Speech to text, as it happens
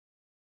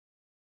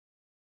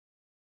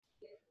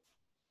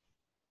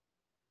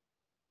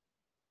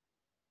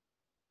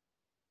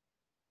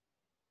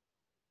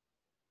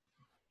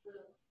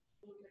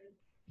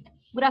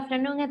Good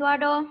afternoon,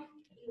 Eduardo.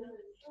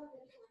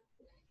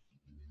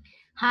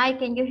 Hi,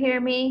 can you hear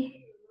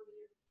me?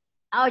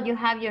 Oh, you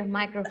have your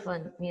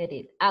microphone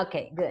muted.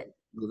 Okay, good.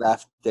 Good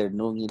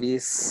afternoon, it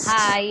is.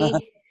 Hi.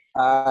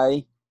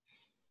 Hi.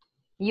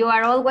 You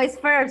are always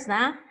first,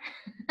 huh?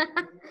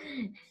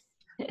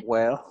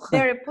 Well,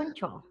 Very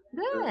punctual.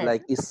 Good.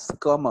 like it's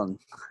common.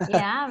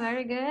 Yeah,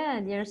 very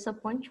good. You're so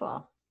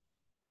punctual.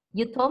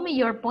 You told me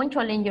you're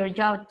punctual in your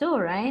job too,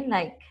 right?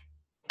 Like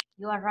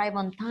you arrive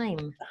on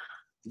time.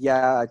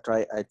 Yeah, I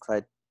try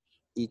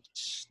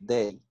each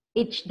day.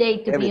 Each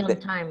day to Every be on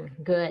day. time.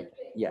 Good.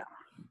 Yeah.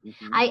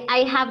 Mhm.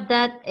 I have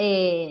that,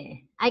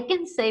 I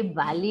can say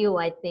value,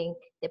 I think,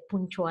 the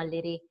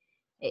punctuality.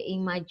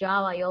 In my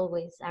job, I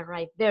always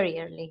arrive very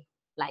early,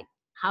 like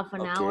half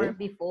an hour Okay.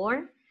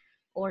 before,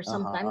 or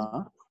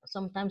Uh-huh.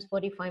 sometimes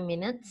 45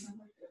 minutes.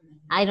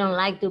 I don't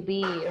like to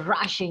be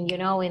rushing,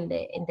 in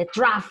the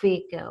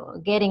traffic,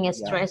 getting Yeah.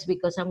 stressed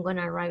because I'm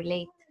gonna arrive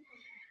late.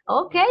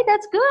 Okay,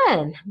 that's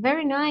good.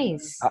 Very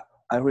nice.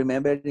 I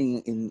remember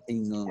in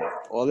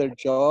other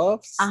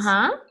jobs,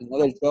 Uh-huh. in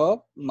other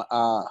job,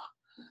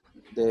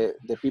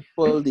 the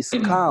people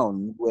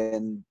discount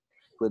when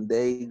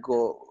they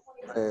go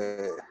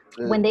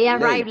When they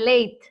late. arrive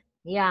late,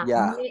 yeah,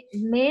 Yeah,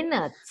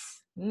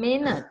 minutes.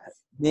 If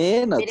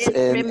it minutes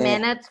is three and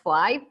minutes,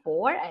 five,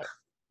 four, I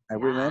yeah,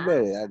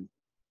 remember that.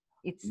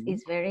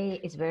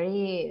 it's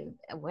very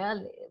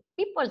well.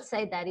 People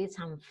say that it's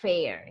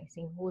unfair, it's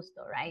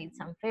injusto, right? It's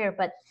unfair,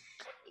 but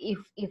if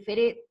it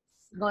is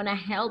gonna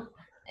help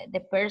the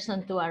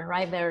person to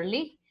arrive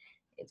early,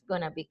 it's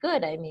gonna be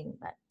good. I mean,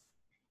 but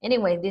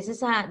anyway, this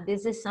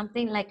is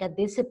something like a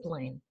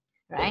discipline,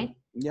 right?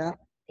 Yeah,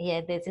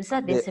 Yeah, this is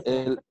a de,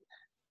 discipline. el,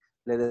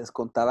 le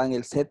descontaban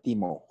el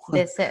séptimo.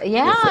 Yeah,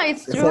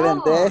 it's The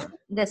seventh true. day.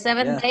 The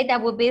seventh Yeah, day,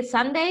 that would be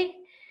Sunday.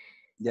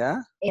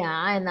 yeah.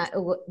 Yeah, and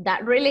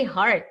that really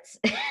hurts.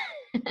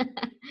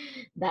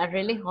 That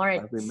really I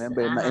hurts.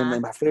 remember Uh-huh.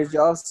 in my first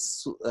job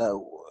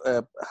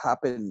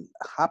happened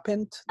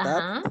that.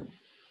 Uh-huh.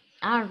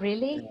 Ah,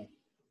 really?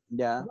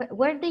 Yeah,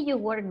 Where did you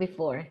work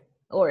before?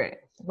 Or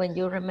when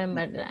you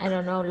remember, I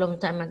don't know, a long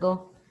time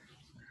ago.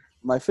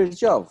 my first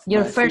job.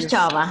 Your My first first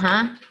job,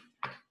 uh-huh.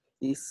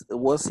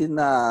 was in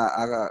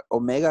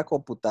Omega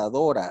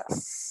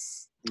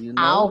Computadoras. Do you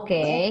Ah, know that?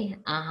 okay.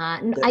 Uh-huh.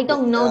 The, I the,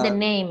 don't know the uh,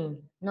 name.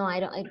 No, I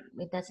don't.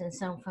 It doesn't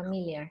sound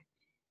familiar.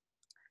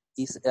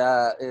 is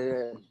the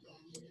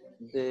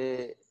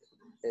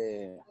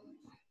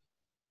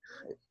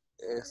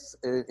es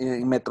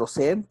en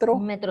Metrocentro.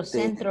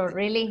 Metrocentro,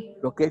 really?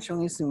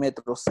 Location is in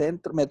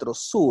Metrocentro, Metro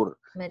Sur,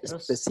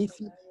 Metros.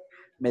 specific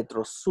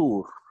Metro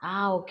Sur.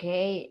 Ah,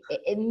 okay.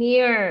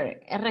 Near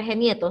RG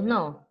Nietos,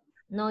 no.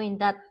 No, in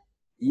that.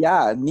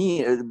 Yeah,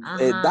 near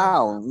Uh-huh.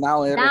 down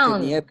now RG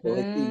Down. Nieto,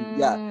 I think.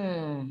 Yeah,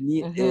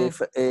 near,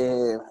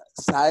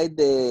 side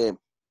the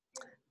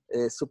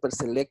Super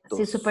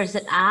See, super Selectos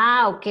set.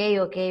 Ah, okay,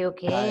 okay, side.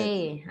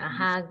 okay.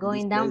 This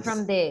Going down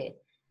place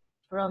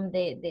from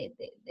the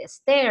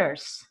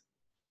stairs.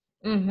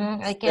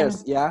 I stairs. can.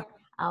 Yeah,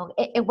 Oh,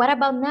 what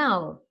about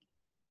now?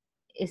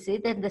 Is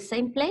it at the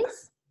same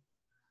place?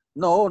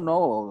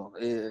 no.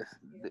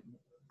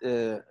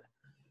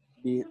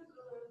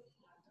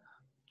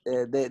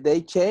 Uh, the,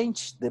 they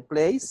changed the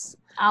place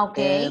Ah,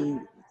 okay.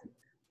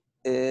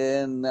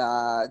 and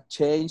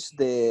change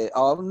the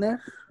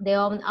owner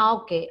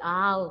Okay.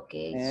 Ah,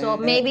 okay. So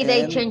maybe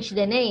they and changed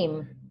the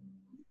name.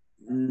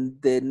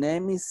 the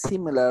name is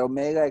similar.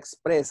 Omega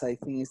Express, I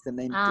think, is the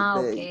name Ah,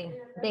 today, okay.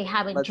 They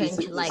haven't but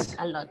changed like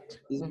a lot.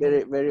 it's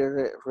very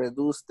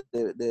reduced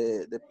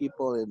the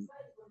people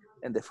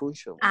and the Ah,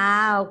 functions.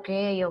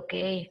 okay,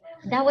 okay.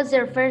 That was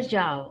their first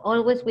job,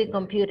 always with Yeah,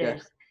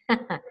 computers.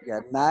 yeah,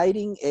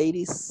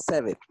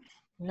 1987.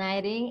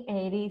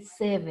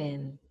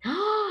 1987.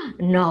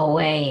 No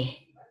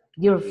way.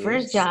 Your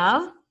first Yes,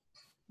 job?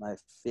 my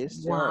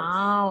first job.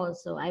 Wow.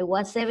 So I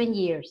was 7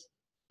 years.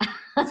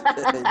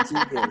 7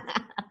 years.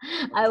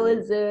 I Okay,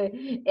 was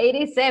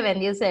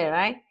 87, you said,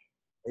 right?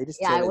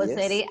 Yeah, I 87. was Yes,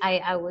 80.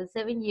 I was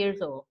 7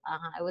 years old.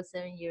 I was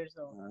 7 years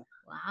old. uh,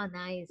 Wow,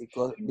 nice. And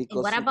what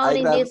because about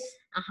in this?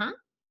 Uh-huh.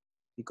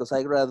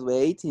 I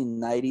graduated in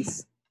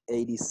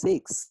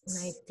 1986.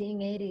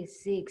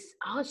 1986.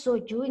 Oh, so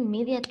you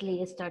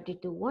immediately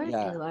started to work,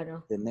 Yeah,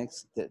 Eduardo, the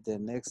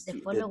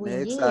the following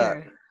next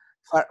year.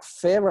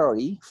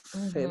 February,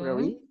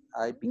 Mm-hmm.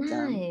 I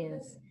began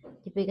Nice.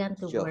 You began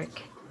the to job.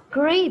 work.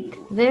 Great.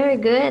 Very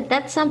good.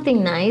 That's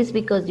something nice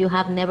because you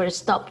have never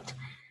stopped,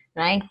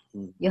 right?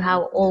 You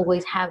have Yeah,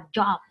 always have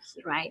jobs,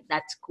 right?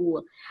 That's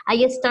cool. I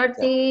yeah.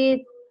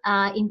 started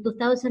in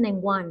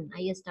 2001.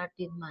 I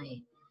started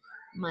my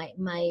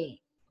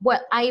well,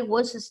 I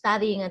was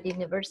studying at the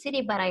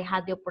university, but I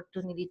had the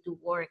opportunity to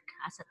work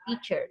as a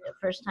teacher the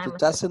first time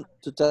as a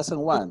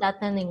 2001,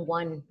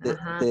 2001.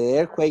 Uh-huh. the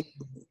earthquake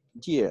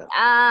year,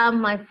 Ah,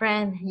 my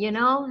friend,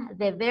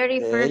 the very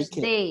the first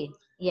earthquake, day,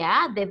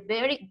 yeah,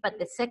 but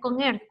the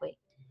second earthquake,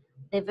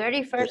 the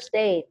very the, first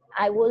day,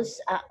 I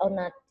was on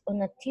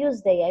a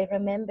Tuesday. I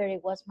remember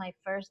it was my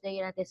first day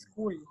at the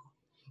school,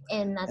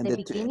 and at and the the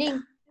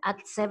beginning.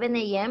 at 7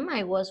 a.m.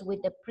 I was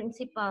with the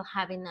principal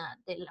having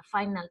the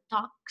final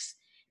talks.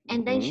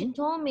 And then she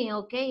told me,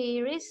 okay,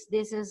 Iris,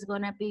 this is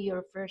going to be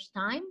your first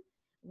time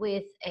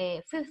with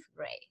a fifth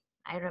grade.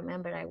 I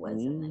remember I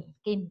was in el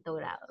quinto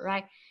grado,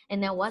 right?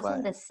 And I was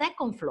on the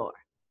second floor.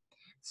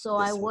 So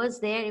I was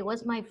there. It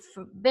was my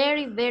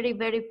very, very,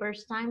 very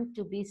first time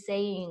to be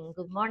saying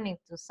good morning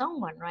to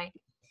someone, right?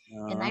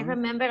 And I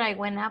remember I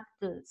went up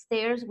the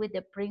stairs with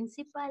the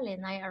principal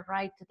and I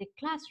arrived to the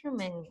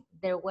classroom and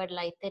there were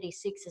like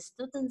 36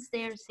 students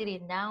there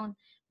sitting down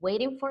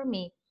waiting for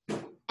me.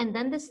 And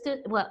then the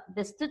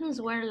students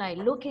were like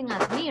looking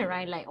at me,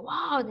 right? Like,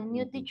 wow, the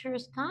new teacher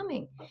is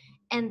coming.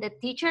 And the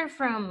teacher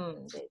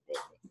from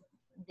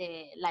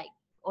the like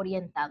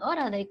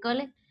orientadora, they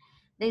call it,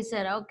 they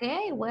said,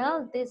 okay,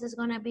 well, this is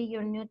going to be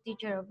your new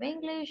teacher of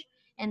English.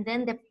 And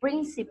then the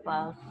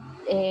principal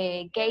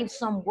gave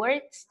some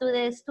words to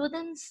the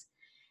students.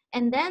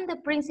 And then the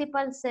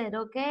principal said,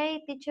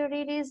 okay, teacher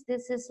Iris,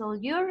 this is all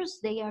yours.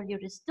 They are your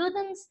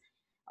students.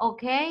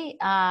 Okay,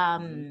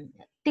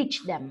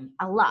 teach them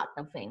a lot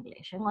of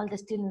English. And all the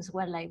students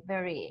were like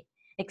very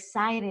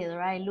excited,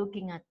 right?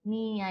 Looking at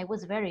me. I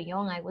was very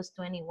young. I was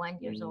 21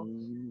 years old.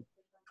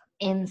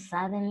 And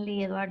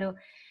suddenly, Eduardo,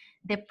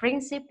 the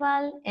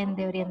principal and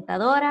the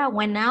orientadora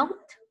went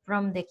out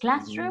from the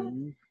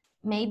classroom.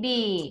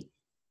 Maybe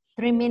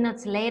 3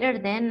 minutes later,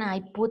 then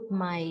I put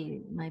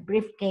my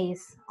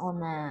briefcase on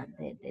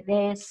the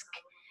desk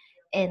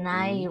and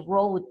I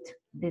wrote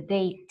the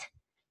date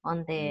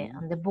on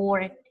the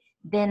board.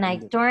 Then I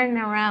turned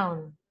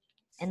around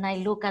and I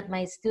look at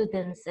my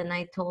students and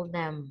I told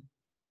them,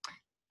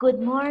 good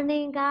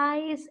morning,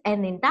 guys.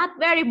 And in that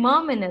very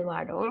moment,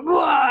 Eduardo,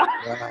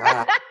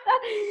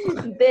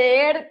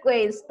 the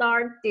earthquake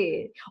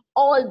started.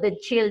 All the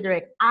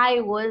children,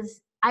 I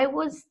was,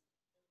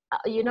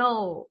 you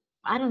know,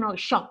 I don't know,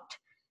 shocked.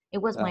 It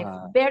was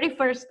my very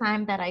first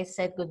time that I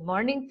said good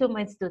morning to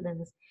my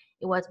students.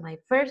 It was my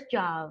first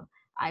job.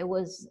 I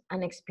was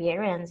an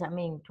experience. I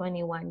mean,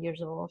 21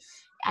 years old.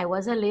 I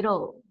was a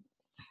little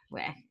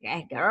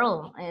a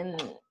girl,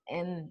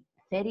 and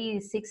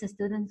 36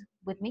 students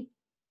with me.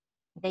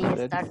 They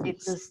started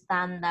to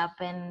stand up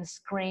and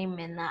scream,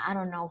 and I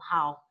don't know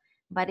how,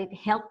 but it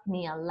helped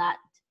me a lot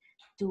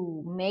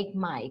to make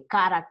my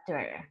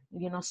character,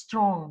 you know,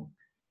 strong,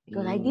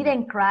 because I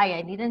didn't cry,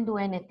 I didn't do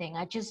anything.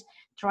 I just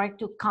tried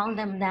to calm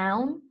them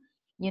down,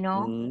 you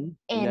know,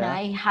 and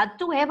I had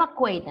to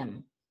evacuate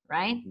them,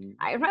 right?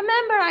 I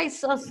remember I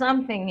saw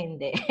something in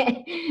the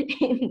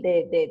in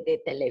the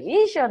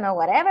television or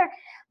whatever,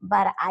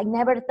 but I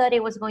never thought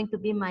it was going to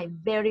be my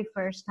very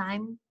first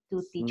time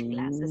to teach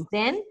classes.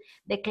 Then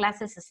the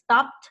classes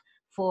stopped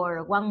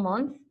for 1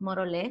 month, more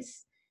or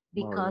less,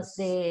 because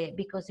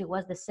it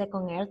was the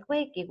second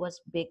earthquake. It was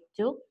big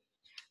too.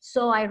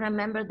 So I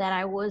remember that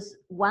I was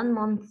 1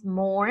 month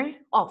more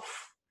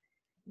off,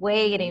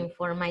 waiting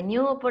for my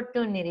new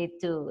opportunity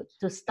to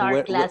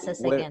start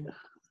classes again.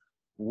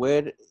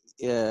 Where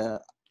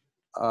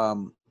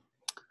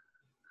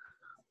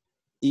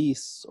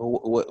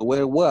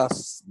where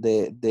was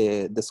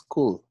the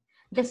school?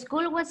 The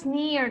school was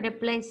near the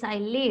place I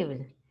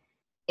lived.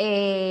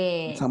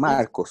 San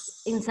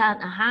Marcos.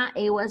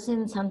 It was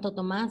in Santo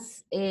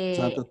Tomas.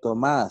 Santo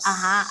Tomas.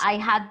 I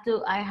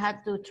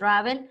had to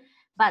travel,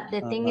 but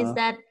the thing is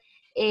that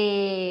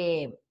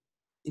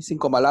it's in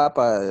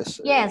Comalapa.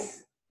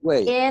 Yes.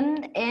 Way.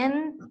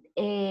 And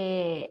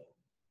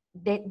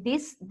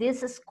this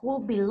school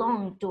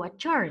belonged to a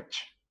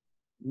church.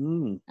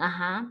 And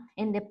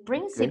the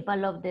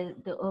principal of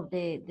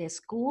the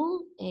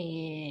school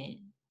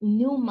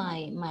knew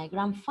my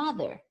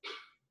grandfather,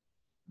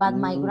 but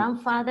my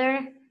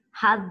grandfather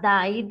had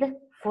died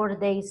 4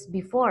 days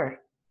before.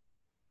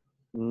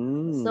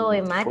 So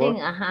imagine,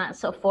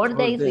 so 4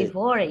 days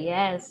before,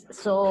 yes.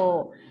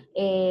 So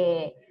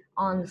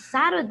on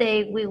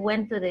Saturday, we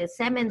went to the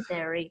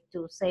cemetery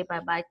to say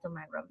bye-bye to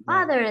my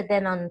grandfather.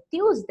 Then on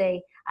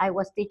Tuesday, I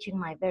was teaching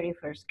my very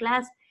first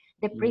class.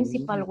 The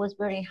principal was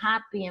very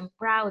happy and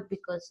proud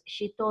because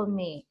she told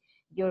me,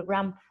 your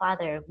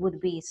grandfather would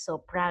be so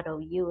proud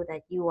of you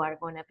that you are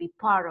going to be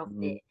part of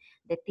the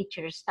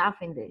teacher staff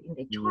in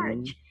the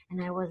church. And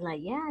I was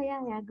like,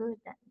 yeah, good.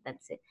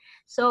 That's it.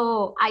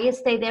 So I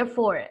stayed there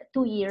for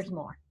 2 years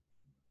more.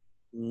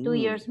 2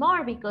 years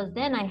more, because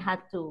then I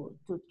had to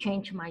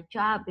change my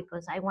job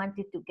because I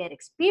wanted to get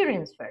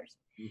experience first.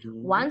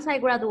 Once I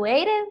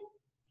graduated,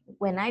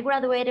 when I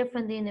graduated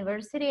from the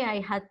university,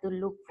 I had to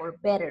look for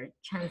better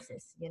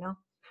chances, you know?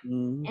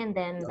 And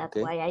then that's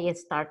why I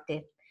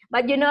started.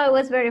 But you know, it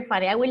was very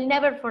funny. I will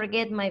never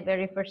forget my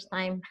very first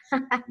time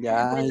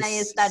when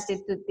I started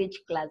to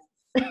teach class.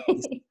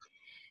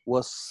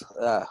 Was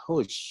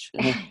huge.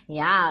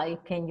 Yeah,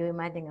 can you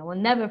imagine? I will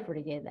never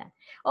forget that.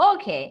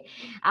 Okay.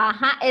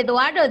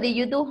 Eduardo, did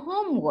you do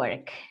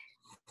homework?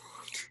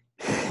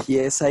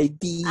 Yes, I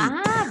did.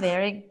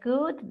 Very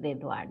good,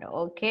 Eduardo.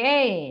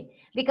 Okay.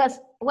 Because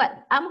what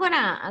I'm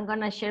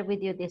gonna share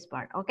with you this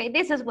part. Okay,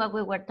 this is what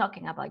we were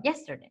talking about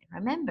yesterday.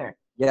 Remember?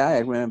 Yeah, I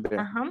remember.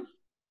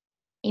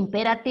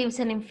 Imperatives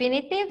and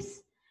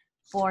infinitives.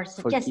 for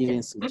For giving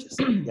suggestions.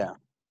 suggestions. Yeah.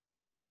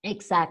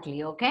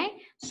 Exactly, okay?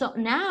 So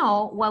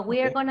now what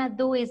we are Okay. gonna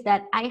do is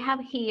that I have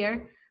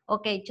here,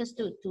 okay, just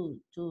to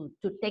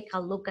take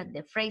a look at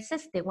the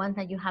phrases, the one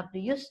that you have to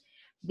use.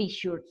 Be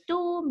sure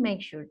to,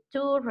 make sure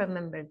to,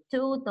 remember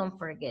to, don't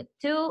forget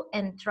to,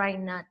 and try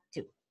not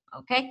to,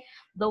 okay?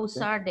 Those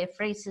Okay. are the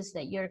phrases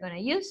that you're gonna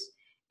use.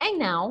 And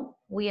now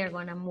we are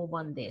gonna move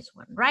on this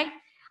one, right?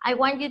 I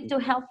want you to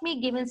help me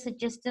giving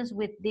suggestions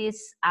with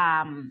these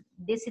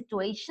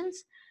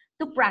situations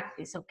to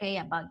practice, okay,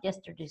 about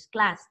yesterday's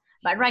class.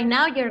 But right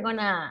now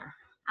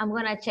I'm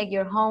gonna check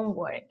your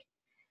homework.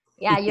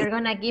 Yeah, you're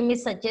gonna give me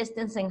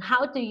suggestions on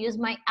how to use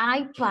my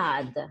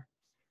iPad.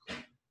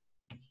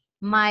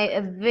 My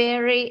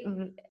very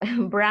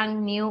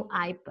brand new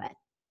iPad.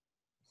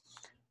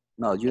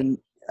 No, Okay. you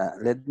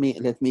let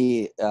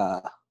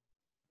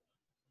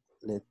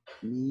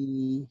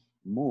me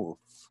move.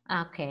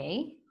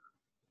 Okay.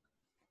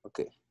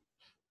 Okay.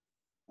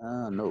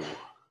 No.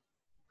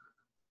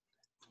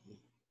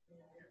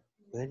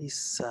 Where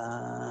is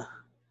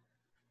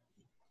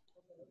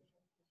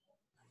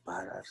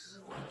Paras?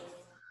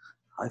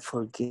 I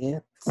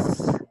forget.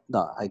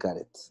 No, I got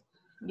it.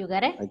 You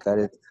got it? I got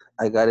it.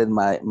 I got it.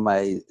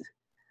 My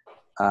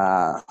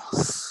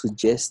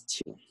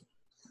suggestion.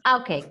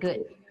 Okay, good.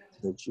 Okay.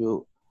 That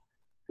you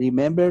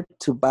remember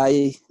to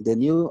buy the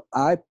new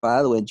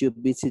iPad when you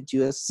visit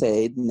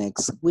USA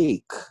next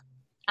week.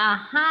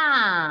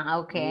 Aha.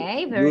 You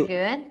Okay, very you,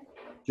 good.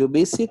 you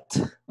visit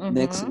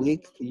next Mm-hmm.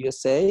 week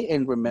USA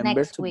and remember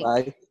Next to week.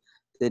 buy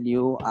the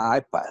new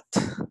iPad.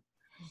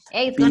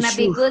 Hey, it's Be gonna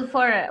be sure good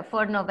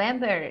for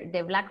November,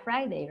 the Black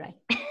Friday, right?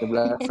 the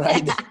Black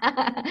Friday.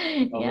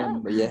 Yeah.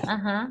 November, yeah.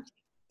 Uh-huh.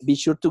 Be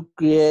sure to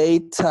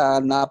create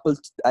an Apple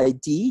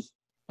ID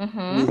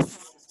Mm-hmm.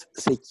 with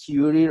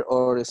secure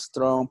or a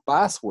strong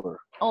password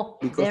Oh,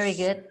 very because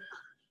good.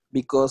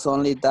 because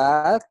only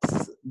that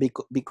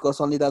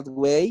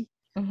way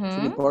your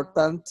Mm-hmm.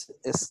 important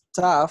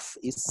stuff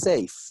is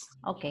safe.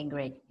 Okay,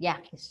 great. Yeah,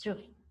 it's true.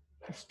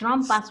 A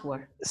strong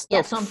password.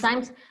 Yeah, Stuff.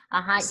 sometimes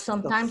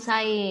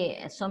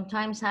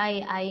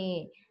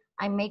I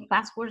make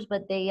passwords,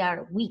 but they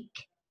are weak.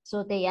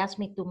 So they ask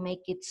me to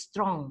make it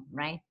strong,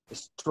 right?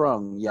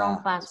 Strong, Strong yeah,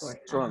 password.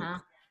 strong. Uh-huh.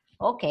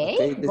 Okay,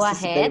 Okay, go this is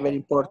very, ahead. very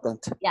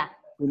important. Yeah.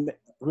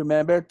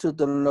 Remember to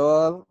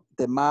download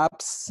the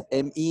Maps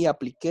ME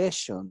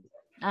application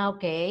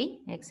Okay,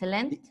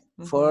 excellent.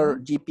 for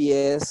Mm-hmm.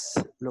 GPS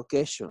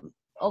location.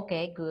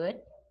 Okay, good.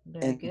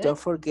 Very And good. don't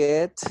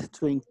forget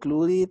to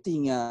include it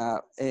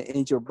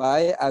in your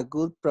buy a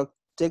good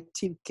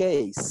protective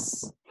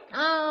case.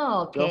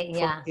 Oh, Don't okay,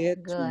 yeah, forget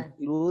to good.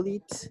 include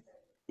it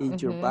in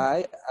your Mm-hmm.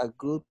 buy a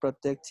good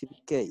protective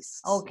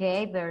case.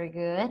 Okay, very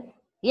good.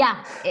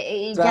 Yeah,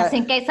 just Try,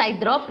 in case I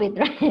drop it,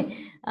 right?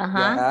 Uh-huh.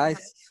 yeah,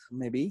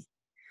 maybe.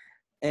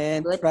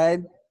 And Good. try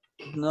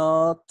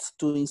not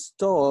to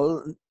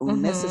install Mm-hmm.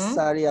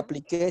 unnecessary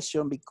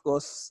application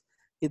because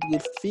it will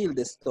fill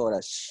the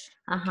storage.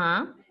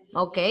 Uh-huh.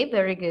 Okay,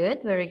 very good,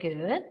 very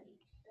good.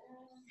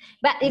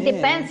 But it And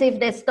depends if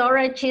the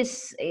storage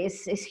is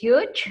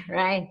huge,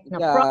 right? No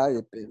problem. yeah,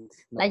 it depends.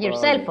 No Like your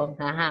cell problem. phone.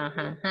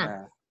 Uh-huh, uh-huh.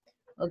 Yeah.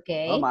 Oh,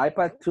 Okay. my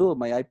iPad too.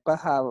 My iPad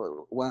have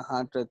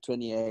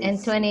 128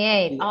 And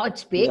 28. Oh,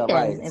 it's big then.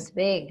 gigabytes. It's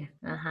big.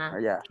 Uh-huh.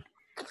 Yeah.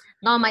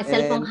 No, my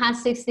cell phone And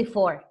has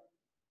 64.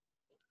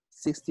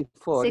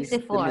 64 is the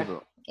 64.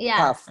 middle. Yeah,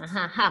 Half.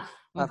 uh-huh, half.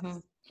 Half.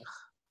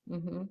 Mm-hmm.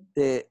 Mm-hmm.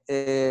 The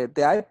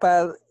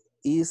iPad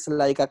is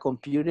like a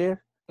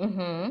computer,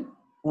 Mm-hmm.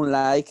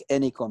 unlike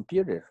any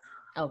computer.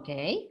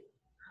 Okay.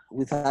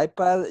 With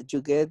iPad,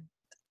 you get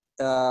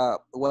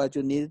what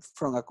you need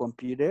from a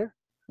computer,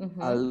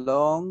 Mm-hmm.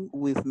 along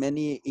with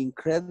many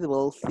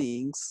incredible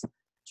things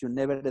you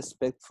never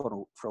expect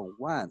from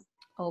one.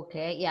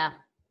 Okay, yeah.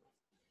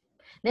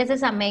 This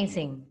is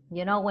amazing.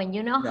 You know, when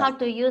you know Yeah, how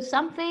to use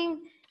something,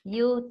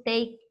 you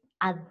take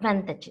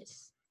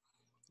advantages.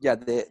 yeah.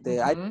 The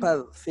Mm-hmm.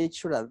 iPad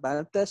feature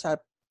advantage.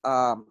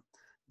 Um,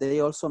 they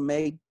also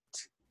make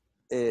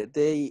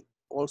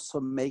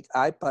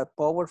iPad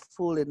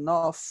powerful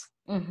enough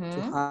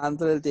to Mm-hmm.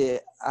 handle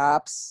the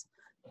apps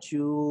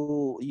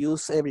you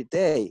use every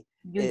day,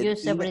 You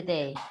use every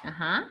day.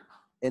 Uh-huh.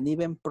 and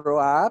even pro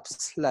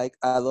apps like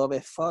Adobe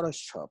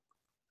Photoshop.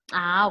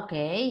 Ah,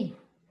 okay.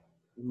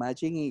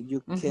 Imagine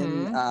you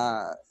can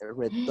Mm-hmm.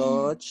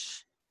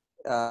 retouch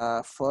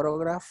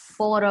photograph.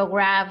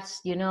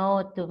 Photographs, you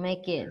know, to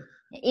make it.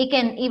 It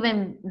can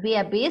even be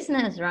a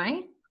business,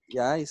 right?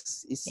 Yeah,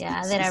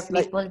 Yeah, there are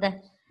people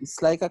that.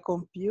 it's like a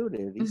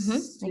computer. Mm-hmm.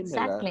 It's similar.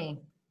 Exactly.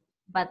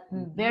 But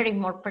Mhm. very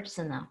more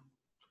personal.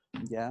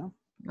 Yeah,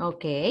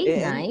 Okay,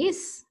 and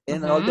nice.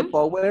 and all the Mm-hmm.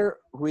 power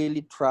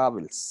really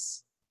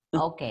travels.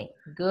 Okay,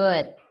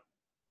 good.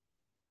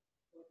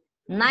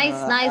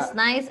 Nice, Uh, nice,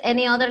 nice.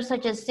 Any other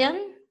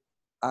suggestion?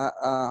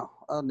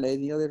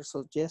 any other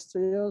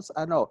suggestions?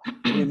 I know.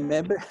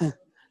 Remember,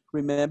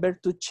 remember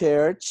to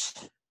charge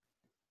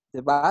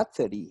the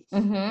battery,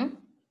 Mm-hmm.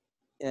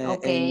 and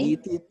Okay.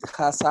 it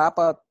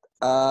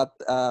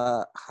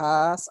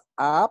has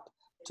app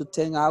to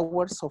 10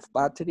 hours of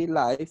battery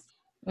life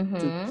to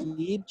Mm-hmm.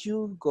 keep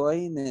you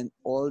going in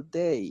all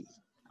day.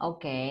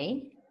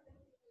 Okay.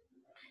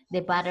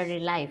 The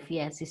battery life,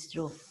 yes, it's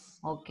true.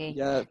 Okay.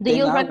 Yeah, Do 10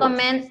 you hours.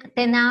 recommend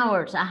 10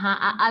 hours?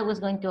 Uh-huh. I was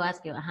going to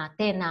ask you,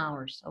 10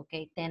 hours.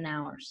 Okay, 10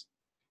 hours.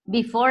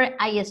 Before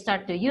I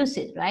start to use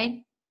it,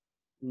 right?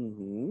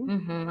 Mm-hmm.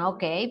 Mm-hmm.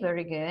 Okay,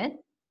 very good.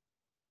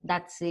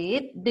 That's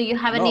it. Do you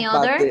have No, any but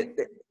other?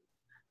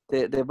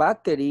 the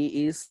battery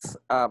is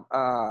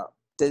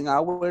 10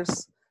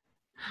 hours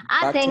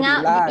Ah, 10 battery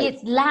hours. life.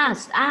 It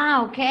lasts.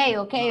 Ah, okay,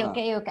 okay, Uh,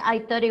 okay, okay. I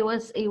thought it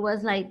was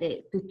like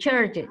to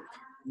charge it.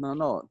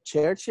 no.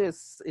 Church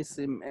is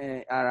in,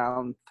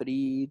 around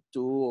 3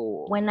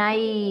 to When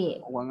I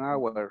 1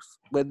 hours.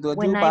 When you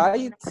when I buy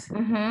it,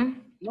 mm-hmm.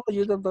 no,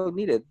 you don't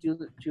need it.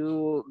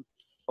 You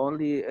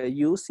only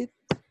use it,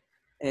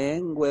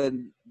 and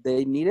when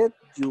they need it,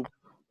 you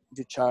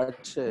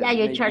charge Yeah,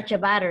 you maybe. charge a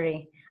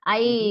battery.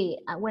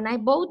 Mhm. When I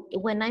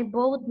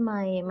bought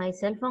my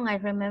cell phone, I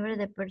remember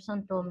the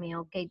person told me,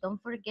 okay,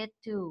 don't forget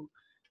to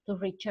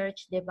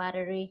recharge the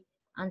battery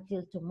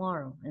until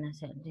tomorrow. And I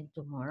said, until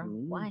tomorrow?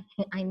 Mm. Why?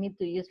 I need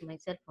to use my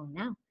cell phone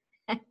now.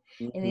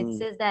 And it Mhm.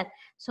 says that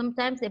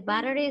sometimes the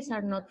batteries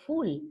are not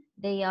full.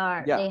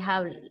 Yeah, They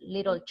have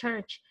little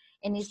charge,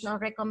 and it's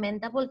not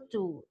recommendable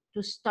to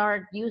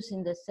start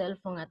using the cell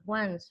phone at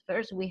once.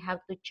 First, we have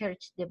to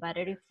charge the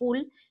battery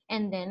full,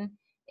 and then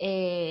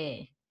uh,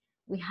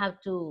 we have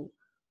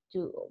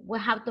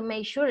to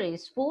make sure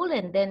it's full,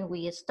 and then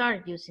we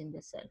start using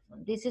the cell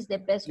phone. This is the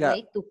best yeah,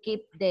 way to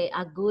keep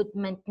a good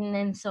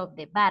maintenance of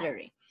the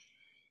battery.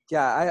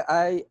 yeah.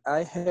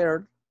 I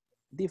heard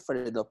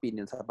different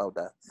opinions about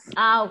that.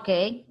 Ah,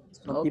 okay,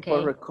 Some people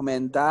okay.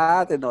 recommend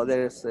that, and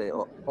others say,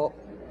 o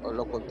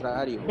lo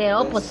contrario, The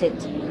best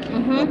opposite.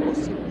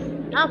 opposite.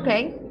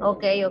 Okay,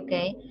 okay,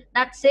 okay.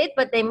 That's it.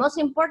 But the most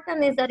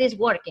important is that it's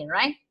working,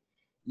 right?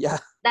 Yeah,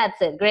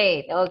 That's it.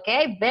 Great.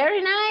 Okay.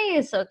 Very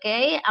nice.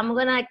 Okay. I'm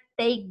going to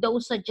take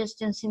those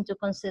suggestions into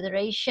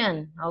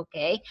consideration.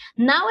 Okay.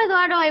 Now,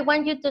 Eduardo, I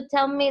want you to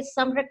tell me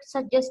some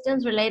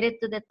suggestions related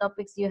to the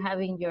topics you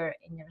have in your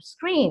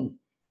screen.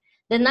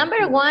 The number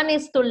mhm. one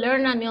is to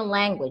learn a new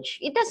language.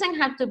 It doesn't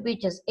have to be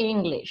just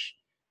English,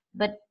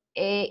 but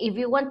if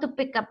you want to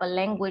pick up a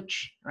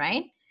language,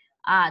 right,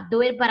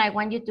 do it. But I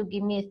want you to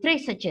give me three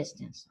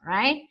suggestions,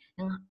 right,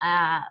 and,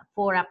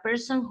 for a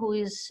person who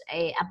is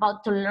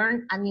about to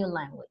learn a new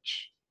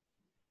language.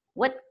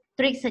 What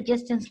three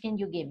suggestions can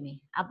you give me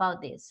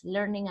about this,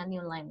 learning a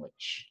new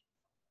language?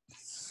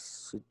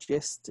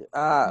 Suggest,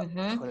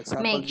 for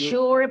example, Make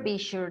sure, be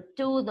sure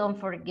to, don't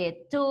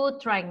forget to,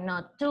 try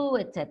not to,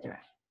 etc.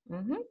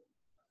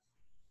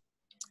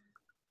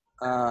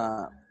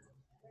 uh,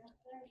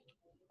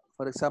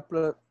 for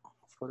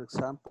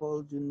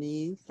example, you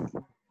need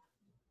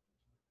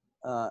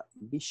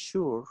be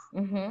sure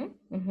Mm-hmm.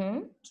 Mm-hmm.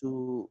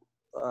 to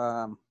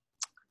um,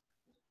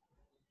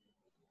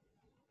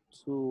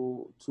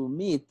 to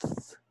meet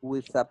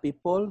with the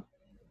people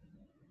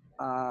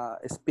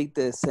speak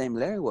the same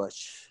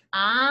language.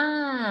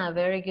 Ah,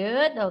 very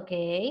good.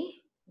 Okay.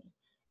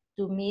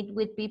 To meet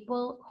with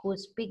people who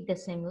speak the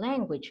same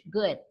language.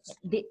 Good.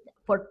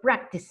 For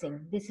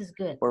practicing. This is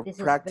good. For This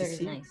is very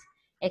practicing, nice.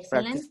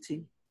 Excellent.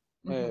 practicing.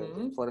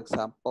 Mm-hmm. For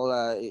example,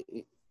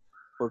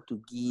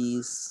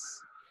 Portuguese,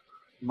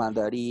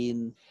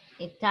 Mandarin,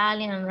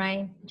 Italian,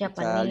 right?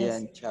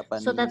 Japanese. Italian,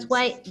 So that's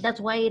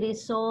Japanese. why it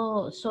is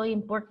so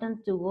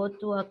important to go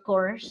to a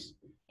course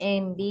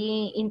and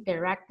be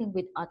interacting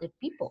with other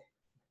people.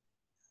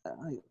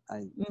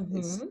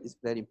 Mm-hmm. It's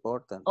very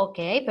important.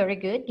 Okay, very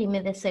good. Give me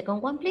the second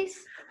one, please.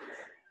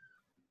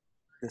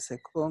 The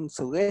second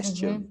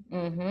suggestion,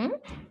 Mm-hmm.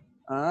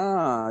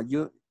 Mm-hmm.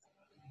 you,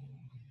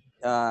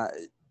 uh,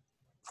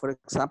 for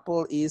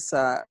example, is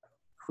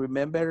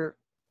remember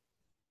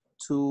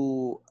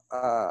to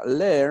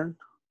learn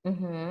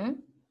Mm-hmm.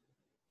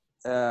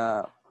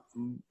 uh,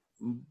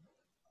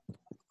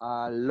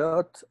 a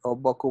lot of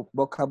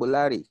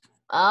vocabulary.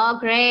 Oh, A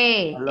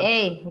great. lot.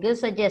 Hey, good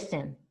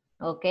suggestion.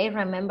 Okay,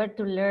 remember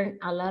to learn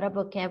a lot of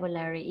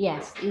vocabulary.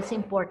 Yes, it's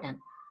important.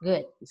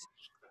 Good.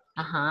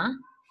 Uh-huh.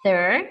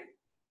 Third.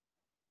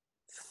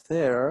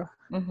 There,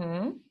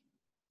 Mm-hmm.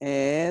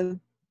 and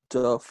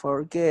don't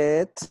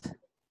forget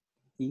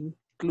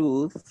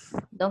include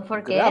Don't gram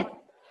forget.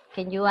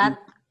 Can you add in,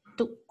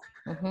 to?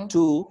 Mm-hmm.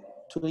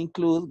 to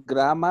include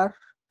grammar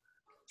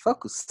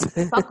focus.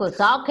 Focus.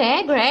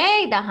 Okay,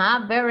 great.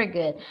 Uh-huh. Very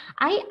good.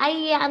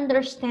 I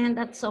understand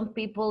that some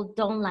people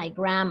don't like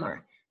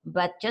grammar,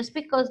 but just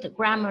because the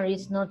grammar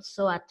is not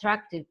so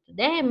attractive to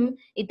them,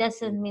 it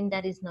doesn't mean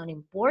that it's not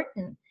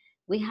important.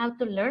 We have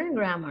to learn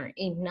grammar.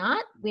 If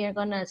not, we are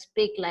gonna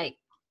speak like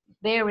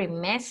very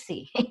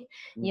messy,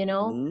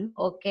 Mhm.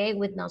 okay,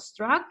 with no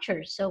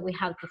structure. So we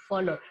have to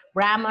follow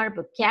grammar,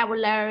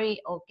 vocabulary,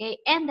 okay,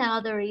 and the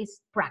other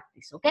is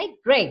practice. Okay,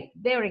 great,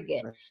 very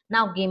good.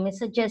 Now give me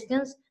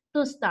suggestions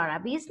to start a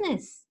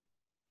business.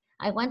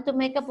 I want to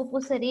make a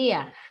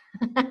pupuseria.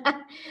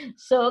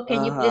 So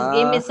can you please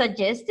give me Uh-huh.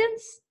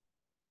 suggestions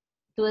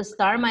to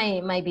start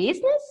my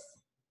business?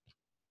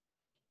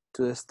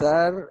 To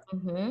start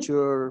Mm-hmm.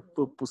 your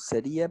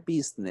pupuseria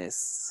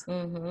business,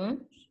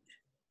 Mm-hmm.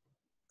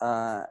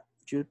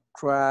 you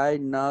try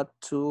not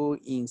to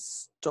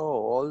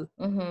install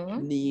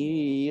Mm-hmm.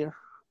 near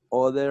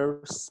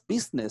others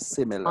business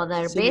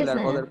Other similar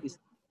business. other business.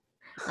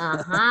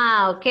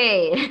 Uh-huh,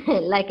 okay.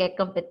 Like a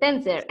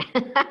competencer.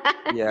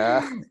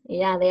 Yeah,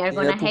 Yeah, they are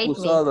near gonna hate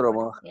me.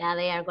 pupusódromo. Yeah,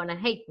 they are gonna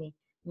hate me.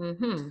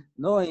 Mm-hmm.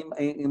 No,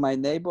 in my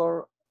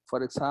neighbor,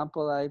 for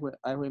example,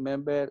 I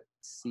remember,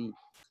 see,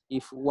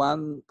 if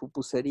one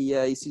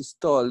pupuseria is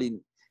installed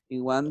in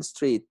one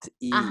street,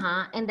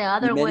 Uh-huh. And the y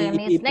other many one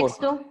is people, next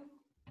to?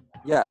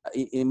 yeah,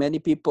 y many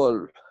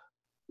people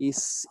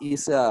is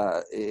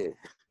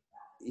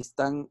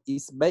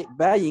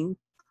buying,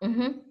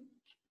 Mm-hmm.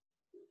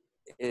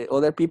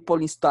 other people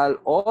install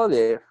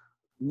other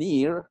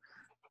near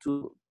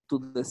to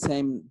the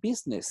same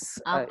business.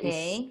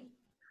 Okay.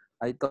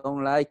 I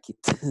don't like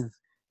it.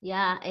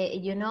 Yeah,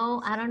 you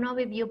know, I don't know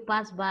if you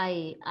pass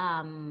by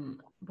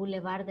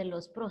Boulevard de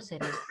los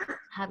Próceres.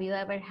 Have you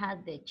ever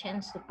had the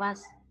chance to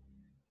pass?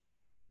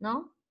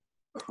 No?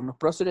 On the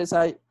process,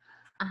 I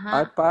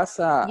Uh-huh. pass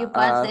You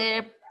pass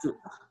there.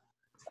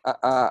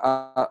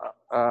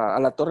 a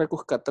la Torre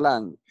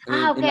Cuscatlán en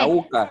la Okay.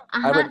 UCA.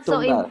 I Uh-huh. So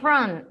return in that.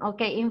 front,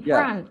 okay, in Yeah.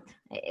 front,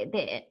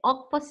 the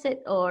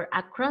opposite or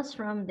across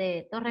from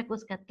the Torre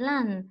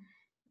Cuscatlán,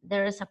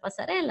 there is a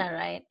pasarela,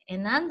 right?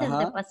 And under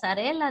the Uh-huh.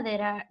 pasarela,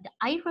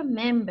 I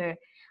remember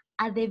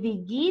at the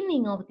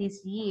beginning of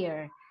this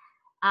year,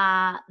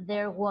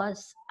 there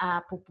was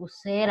a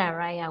pupusera,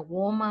 right? A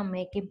woman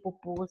making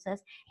pupusas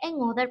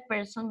and other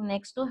person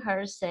next to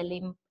her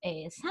selling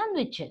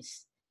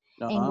sandwiches.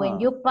 And when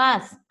Uh-huh. you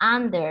pass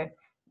under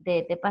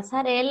the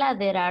pasarela,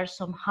 there are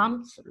some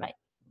humps, like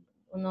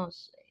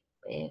unos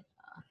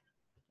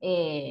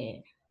eh,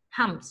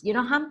 humps. You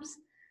know humps?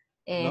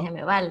 Se No?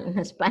 me va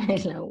en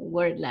Spanish la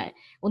word, like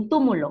un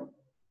túmulo.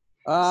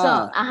 So,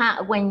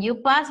 Ah, when you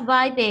pass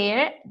by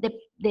there,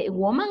 the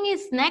woman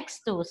is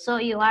next to, so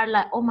you are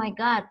like, oh my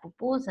God,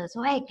 pupusa.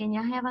 So, hey, can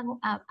you have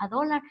a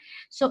dollar?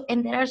 So,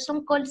 and there are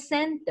some call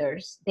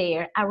centers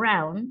there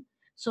around,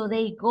 so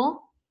they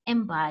go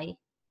and buy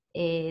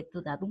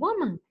to that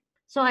woman.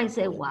 So I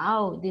say, okay.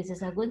 wow, this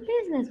is a good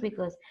business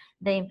because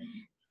they,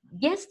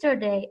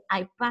 yesterday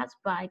I passed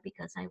by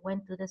because I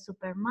went to the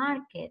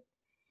supermarket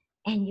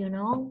and you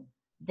know,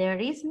 there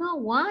is no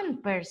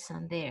one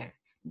person there.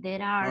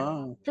 There are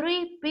Oh,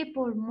 three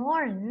people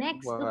more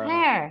next to wow.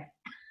 her.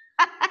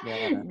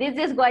 Yeah. This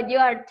is what you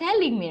are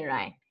telling me,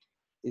 right?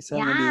 Isang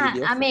Yeah,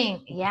 I envidiosos.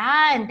 mean,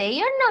 yeah, and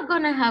they are not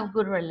gonna have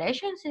good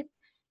relationship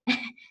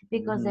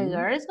because the Mm-hmm.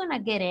 girl is gonna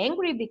get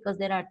angry because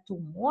there are two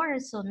more.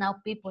 So now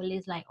people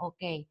is like,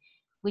 okay,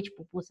 which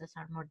pupusas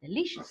are more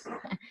delicious?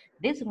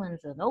 These ones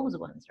or those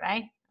ones,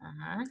 right?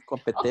 Uh-huh.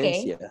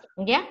 Okay. Competencia.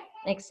 Yeah,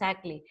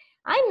 exactly.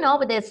 I know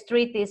the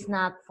street is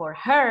not for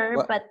her,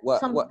 What but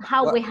what what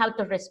somehow what we have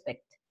to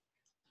respect.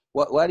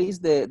 what is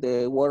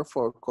the word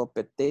for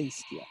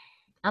competencia?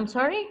 I'm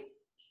sorry?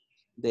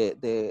 The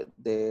the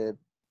the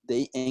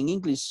the in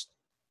English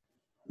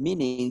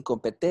meaning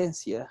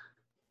competencia,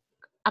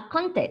 A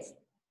contest.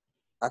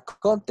 a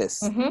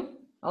contest. Mm-hmm.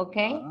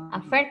 Okay. Ah,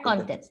 A fair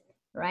contest. contest,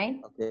 right?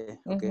 Okay.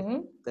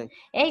 Mm-hmm. Thank,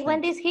 Hey, thanks.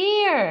 Wendy's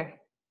here.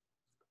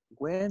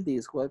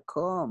 Wendy's,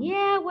 welcome.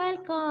 Yeah,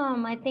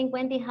 welcome. I think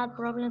Wendy had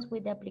problems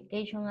with the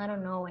application. I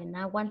don't know, and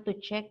I want to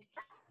check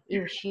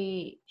if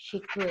she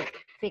could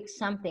fix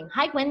something.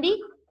 Hi, Wendy.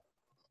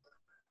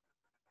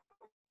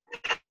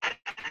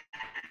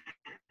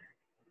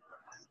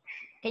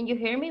 Can you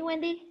hear me,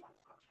 Wendy?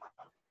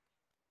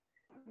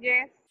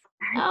 Yes,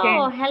 I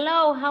Oh, can.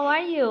 hello. How are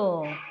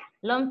you?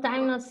 Long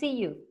time no see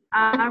you.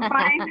 I'm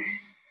fine.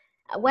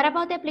 What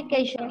about the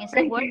application? Is it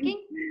Thank you. working?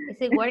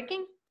 Is it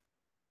working?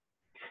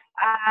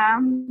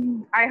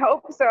 I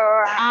hope so.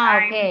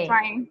 I'm Okay.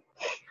 trying.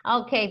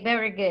 Okay,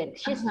 very good.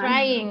 She's Uh-huh.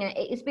 trying.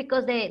 It's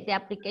because the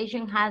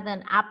application has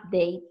an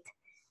update,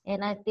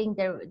 and I think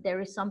there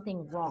is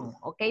something wrong.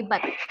 Okay,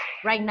 but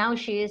right now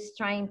she is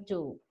trying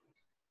to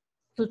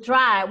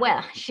try.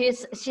 Well, she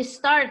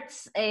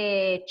starts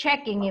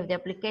checking if the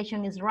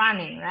application is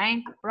running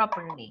right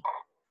properly.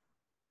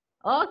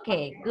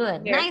 Okay,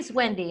 good. Yes. Nice,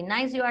 Wendy.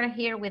 Nice you are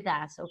here with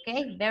us.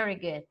 Okay, very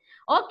good.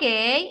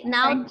 Okay,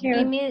 now Thank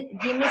give you. me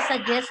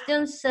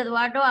suggestions,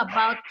 Eduardo,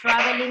 about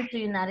traveling to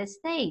United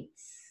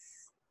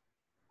States.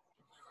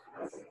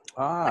 What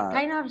Ah,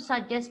 kind of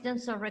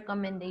suggestions or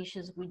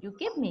recommendations would you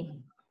give me?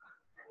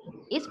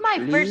 It's my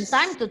first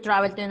time please, to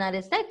travel to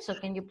United States, so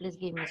can you please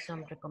give me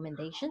some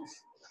recommendations?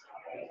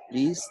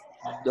 please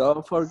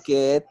don't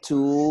forget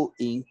to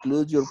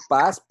include your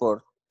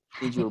passport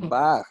in your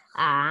bag.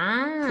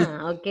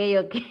 Okay,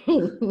 okay.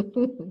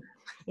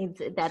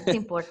 That's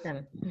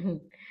important.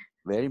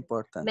 Very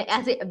important.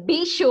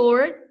 Be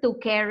sure to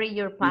carry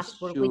your Be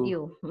passport with sure,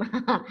 you.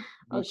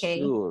 be Okay.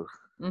 sure.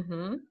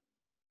 Mm-hmm.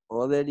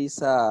 Other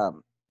is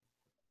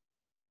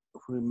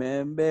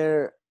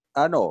remember.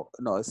 No,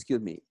 excuse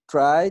me.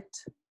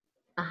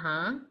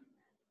 Uh-huh.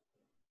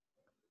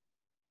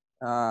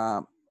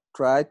 Uh,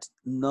 try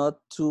not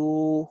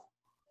to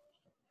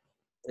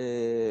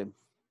uh,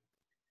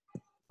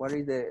 what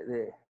is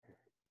the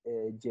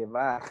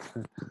llevar?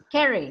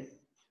 Carry.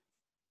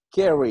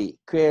 Carry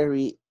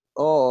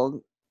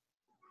on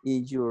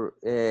in your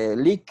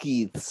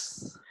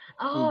liquids.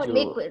 Oh,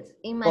 liquids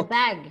in my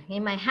bag,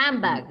 in my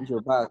handbag. In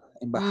your bag,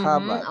 in the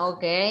handbag.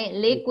 Okay,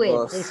 liquids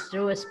Because, is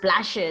through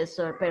splashes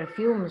or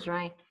perfumes,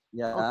 right?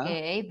 yeah.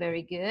 Okay,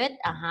 very good.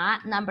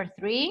 Number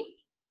 3.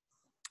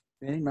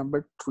 Okay,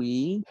 number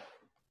 3.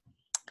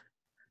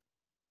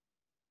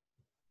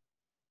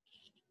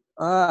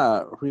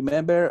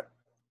 Remember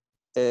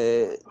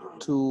to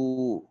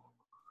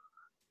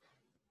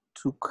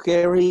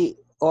carry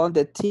on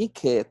the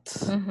ticket.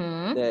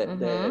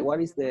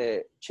 What is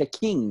the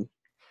check-in?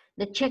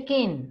 The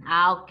check-in.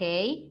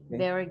 Okay,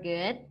 very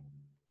good.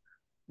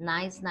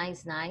 Nice.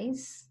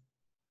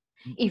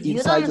 If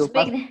you don't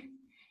speak,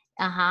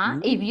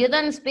 if you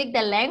don't speak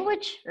the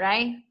language,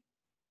 right?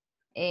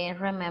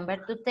 Remember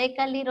to take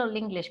a little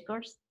English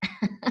course.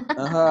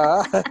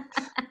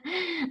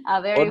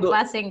 A very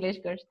fast English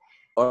course.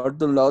 Or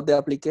download the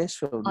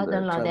application. Or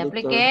download the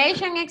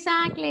application,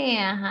 exactly.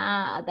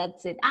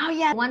 That's it. Oh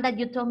yeah, one that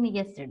you told me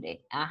yesterday.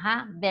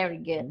 Very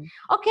good.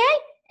 Okay,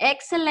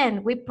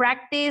 excellent. We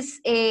practice.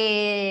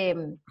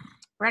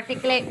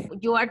 Practically,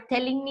 you are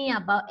telling me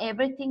about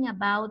everything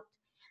about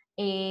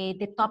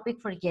the topic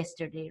for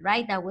yesterday,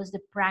 right? That was the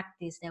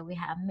practice that we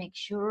have. Make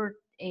sure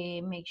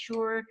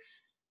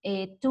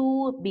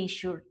to, be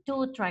sure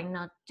to, try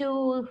not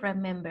to,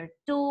 remember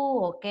to,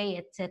 okay,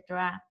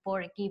 etc.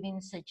 for giving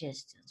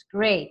suggestions.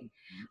 Great.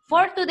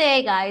 For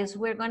today, guys,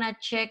 we're gonna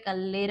check a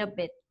little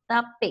bit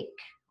topic,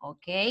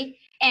 okay?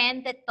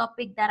 And the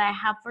topic that I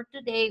have for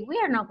today,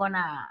 we're not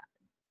gonna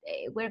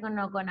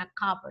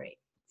cover it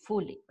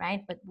fully,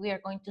 right? But we are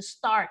going to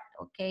start,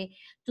 okay?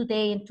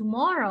 Today and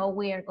tomorrow,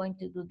 we are going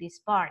to do this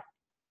part.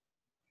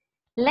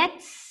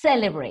 Let's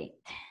celebrate.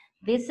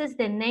 This is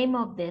the name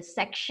of the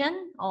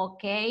section,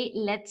 okay?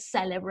 Let's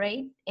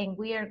celebrate. And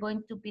we are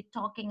going to be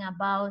talking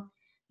about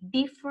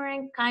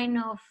different kind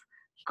of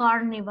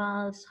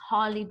carnivals,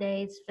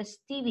 holidays,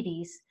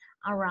 festivities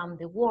around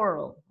the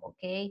world,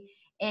 okay?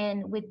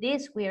 And with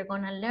this, we are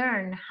gonna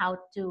learn how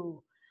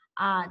to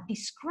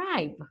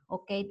describe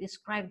this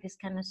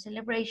kind of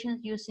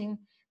celebrations using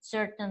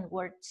certain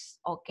words,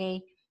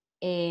 okay?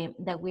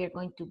 That we are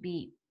going to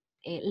be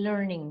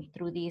learning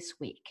through this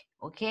week,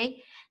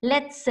 okay?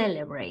 Let's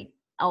celebrate.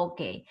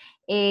 Okay.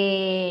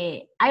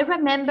 I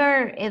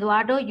remember,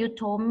 Eduardo, you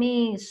told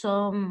me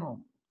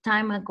some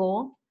time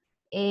ago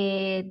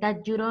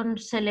that you don't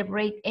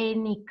celebrate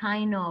any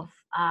kind of,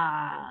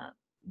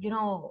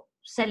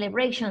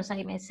 celebrations,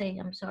 I may say,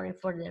 I'm sorry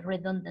for the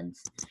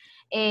redundancy,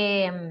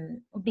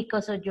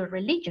 because of your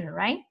religion,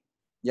 right?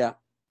 Yeah.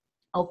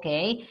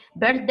 Okay.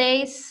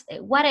 Birthdays,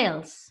 what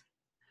else?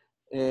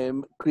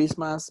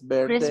 Christmas,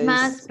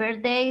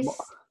 birthdays.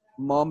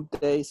 Mom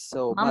days,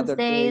 so Mom's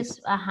days.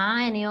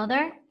 Any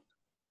other?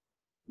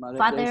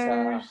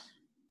 Fathers.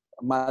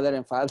 Mother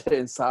and father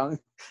and son.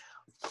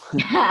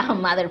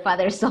 Mother,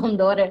 father, son,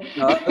 daughter.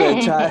 No,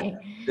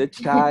 the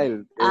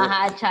child.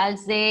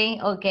 Child's day.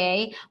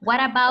 Okay.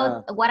 What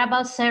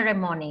about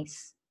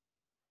ceremonies?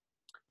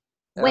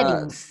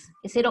 Weddings.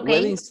 Is it okay?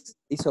 Weddings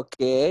is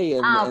okay.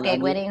 Okay.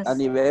 Weddings.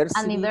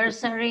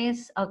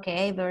 Anniversaries.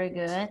 Okay. Very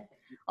good.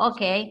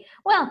 Okay.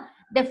 Well,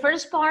 the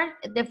first part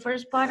of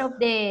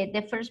the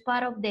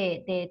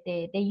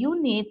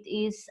unit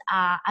is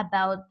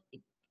about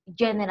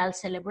general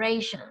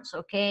celebrations,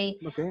 okay?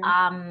 Different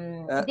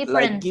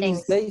like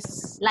things.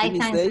 Days. Like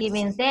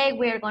Thanksgiving Day,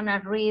 we're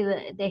gonna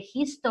read the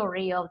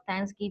history of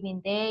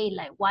Thanksgiving Day,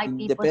 like why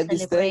people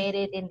celebrate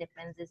it,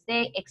 Independence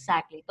Day,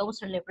 exactly, those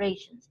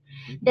celebrations.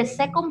 The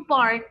second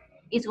part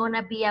is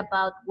gonna be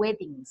about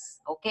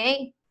weddings,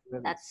 okay?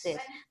 That's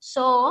it.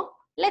 So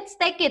let's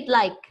take it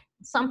like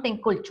something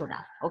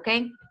cultural,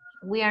 okay?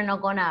 We are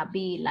not gonna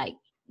be like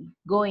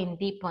going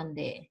deep on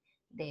the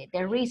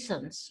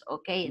reasons,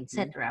 okay,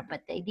 etc.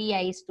 But the idea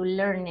is to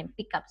learn and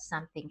pick up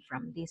something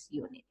from this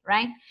unit,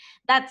 right?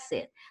 That's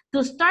it.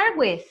 To start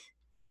with,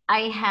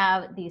 I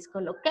have these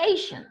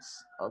collocations,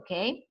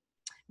 okay?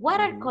 What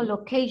are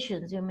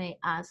collocations, you may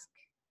ask?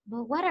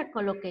 Well, what are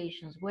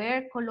collocations?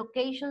 Where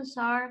collocations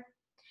are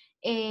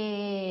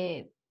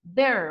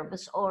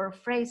verbs or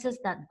phrases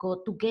that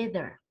go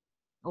together,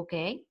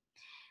 okay?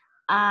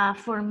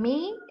 For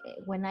me,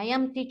 when I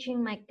am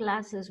teaching my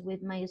classes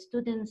with my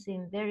students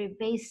in very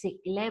basic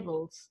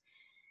levels,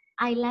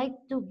 I like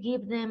to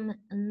give them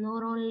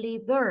not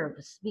only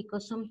verbs,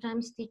 because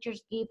sometimes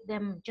teachers give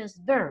them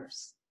just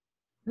verbs.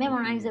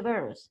 Memorize the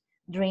verbs: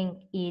 drink,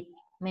 eat,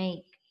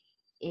 make,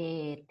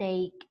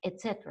 take,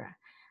 etc.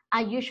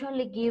 I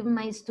usually give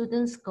my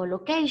students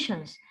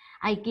collocations.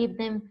 I give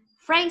them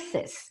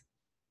phrases,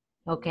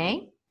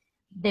 okay?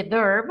 The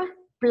verb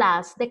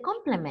plus the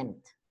complement.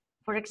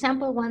 For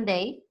example, one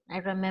day, I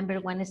remember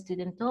one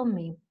student told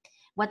me,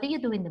 "What do you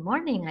do in the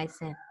morning?" I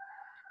said,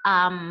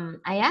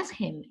 I asked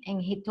him,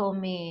 and he told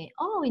me,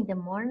 "Oh, in the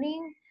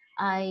morning,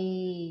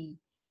 I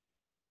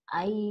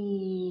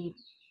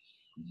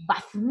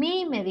bath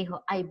me," me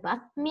dijo, "I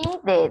bath me,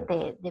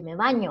 de me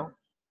baño."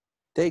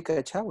 Take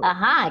a shower.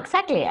 Ajá,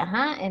 exactly,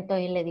 ajá.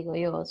 Entonces le digo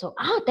yo, so,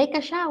 take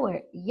a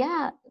shower.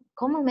 Ya,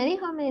 ¿cómo me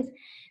dijo? Me dice.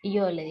 Y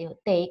yo le digo,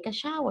 take a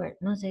shower.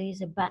 No se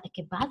dice,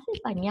 que vas a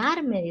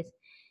bañarme, dice.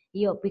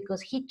 Y yo,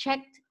 because he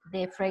checked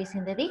the phrase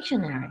in the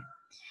dictionary.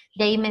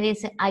 De ahí me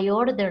dice, I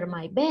order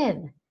my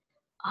bed.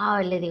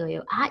 Le digo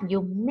yo,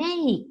 you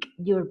make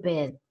your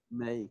bed.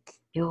 Make.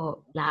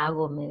 Yo la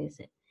hago, me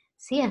dice.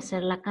 Sí,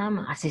 hacer la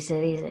cama. Así se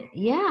dice.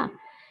 Yeah,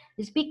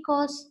 it's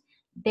because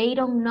they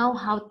don't know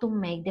how to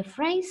make the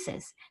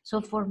phrases.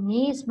 So for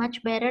me, it's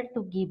much better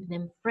to give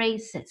them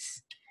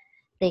phrases.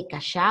 Take a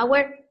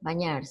shower,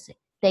 bañarse.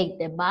 Take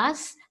the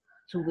bus,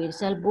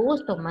 subirse al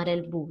bus, tomar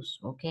el bus,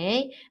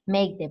 okay?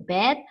 Make the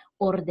bed,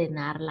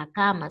 ordenar la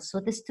cama. So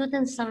the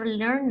students are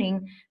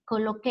learning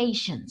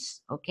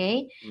collocations,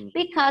 okay?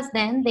 Because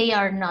then they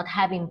are not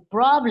having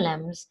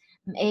problems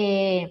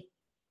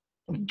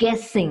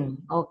guessing,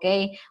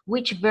 okay,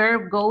 which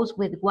verb goes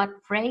with what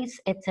phrase,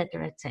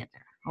 etc., etc.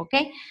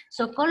 Okay,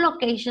 so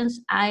collocations,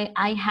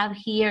 I have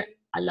here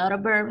a lot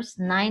of verbs,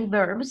 9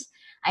 verbs.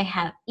 I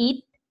have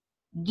eat,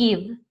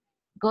 give,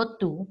 go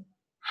to,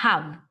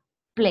 have,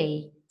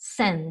 play,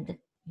 send,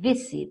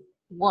 visit,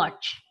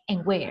 watch,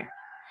 and wear.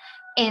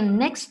 And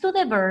next to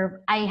the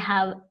verb, I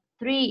have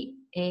 3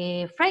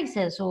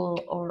 phrases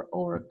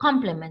or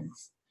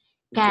complements.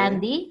 Okay.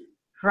 Candy,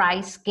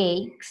 rice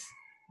cakes,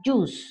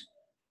 juice.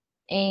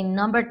 And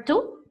number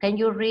 2, can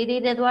you read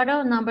it,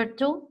 Eduardo? Number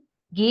 2,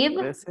 give,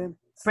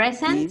 presents,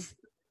 give,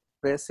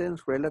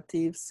 presents,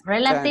 relatives,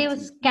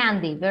 relatives,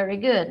 candy. Very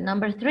good.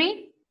 Number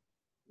 3,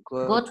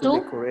 go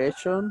to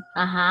decoration.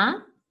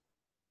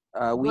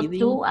 Wedding. Go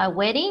to a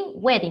wedding.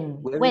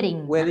 Wedding.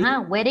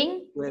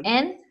 Wedding.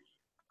 And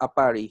a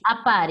party. A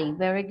party.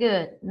 Very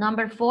good.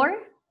 Number 4,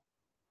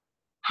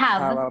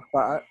 have a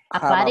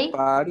party.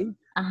 Party.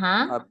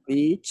 A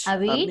beach. A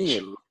beach. A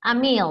meal. A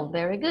meal.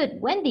 Very good.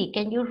 Wendy,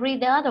 can you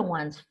read the other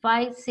ones?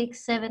 5,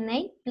 6, 7,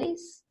 8,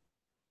 please.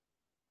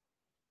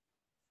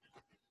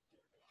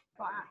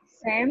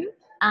 Same.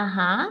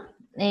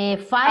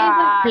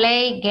 5,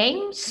 play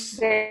games.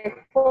 The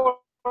 4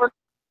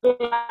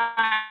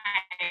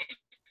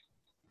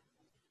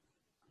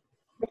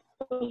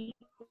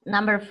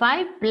 Number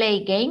 5,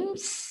 play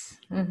games.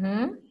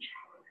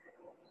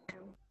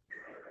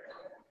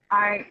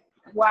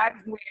 What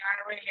we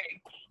are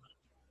reading.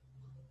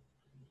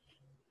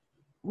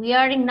 We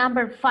are in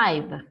number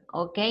 5,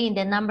 okay? In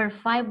the number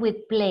 5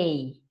 with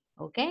play,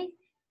 okay?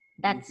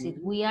 That's it.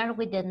 We are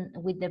with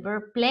the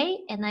verb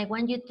play, and I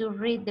want you to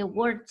read the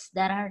words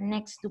that are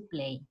next to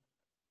play.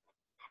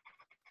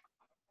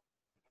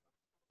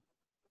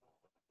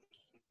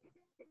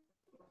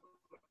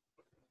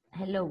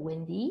 Hello,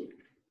 Wendy.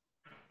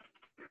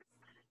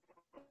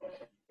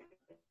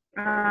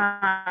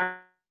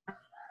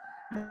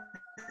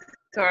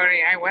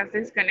 Sorry, I was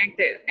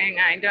disconnected and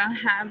I don't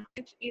have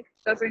it.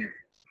 Doesn't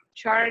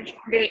charge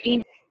the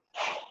image.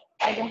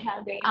 I don't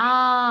have the image.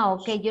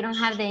 Okay, you don't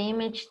have the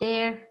image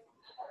there.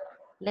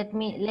 Let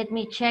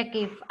me check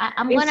if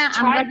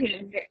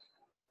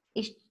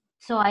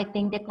so I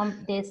think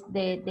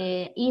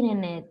the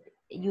internet,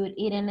 your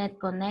internet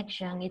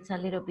connection, it's a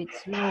little bit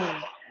slow.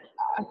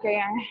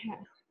 Okay,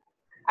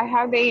 I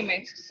have the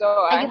image,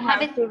 so I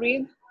have to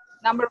read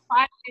number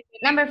 5.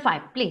 Number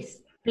 5,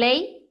 please.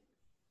 Play.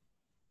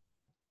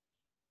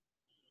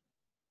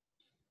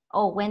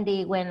 Oh,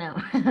 Wendy went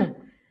out.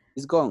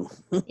 It's gone.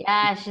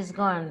 Yeah, she's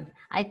gone.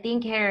 I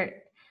think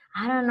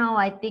I don't know,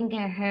 I think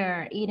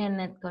her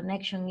internet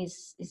connection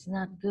is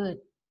not good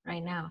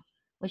right now,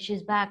 but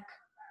she's back.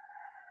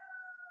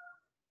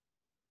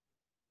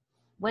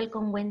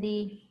 Welcome,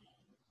 Wendy.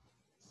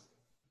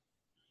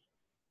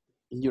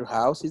 In your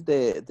house is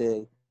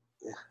the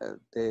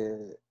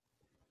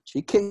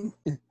chicken?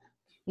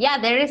 Yeah,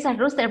 there is a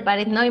rooster, but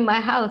it's not in my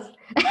house.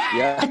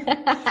 Yeah.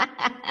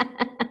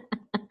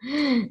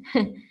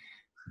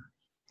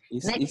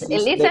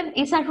 Listen,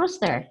 it's a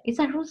rooster. It's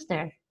a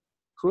rooster.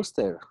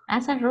 Rooster.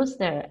 As a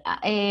rooster.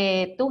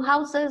 2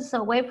 houses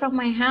away from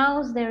my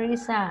house, there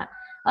is a.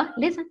 Oh,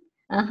 listen.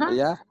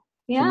 Yeah.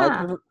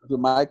 Yeah. The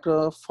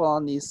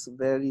microphone is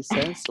very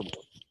sensible.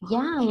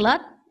 Yeah, a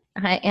lot.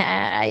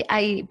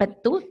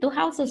 But two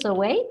houses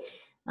away.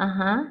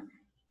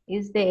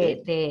 Is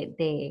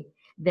the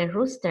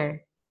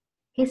rooster.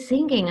 He's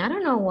singing. I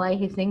don't know why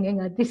he's singing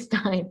at this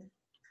time.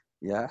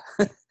 Yeah.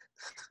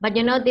 But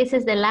you know, this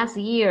is the last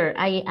year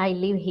I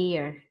live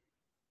here.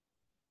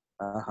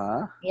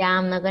 Yeah,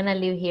 I'm not gonna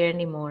live here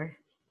anymore.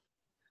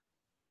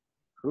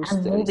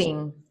 Roosters. I'm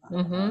moving.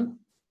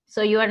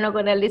 So you are not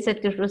gonna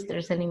listen to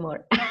roosters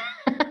anymore.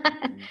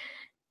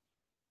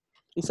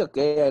 It's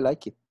okay, I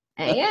like it.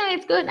 Yeah,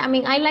 it's good. I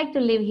mean, I like to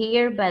live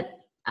here, but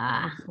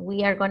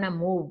we are gonna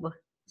move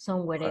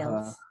somewhere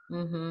else.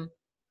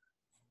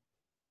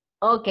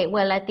 Okay,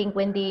 well, I think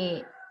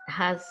Wendy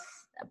has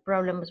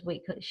problems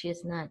with,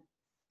 she's not,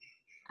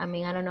 I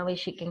mean, I don't know if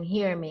she can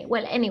hear me.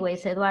 Well,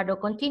 anyways, Eduardo,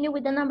 continue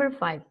with the number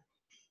 5.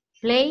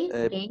 Play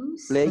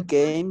games. Play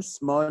games,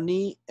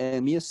 money,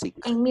 and music.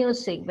 And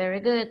music, very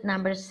good.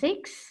 Number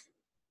 6.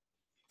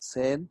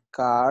 Send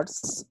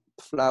cards,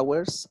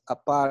 flowers, a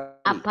party.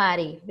 A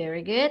party.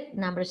 Very good.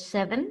 Number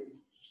 7.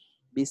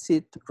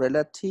 Visit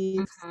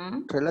relatives,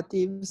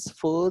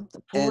 food,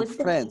 and Food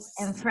friends.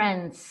 and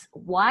friends.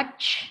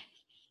 Watch.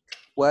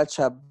 Watch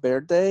a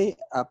birthday,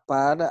 a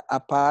parade. A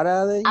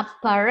parade.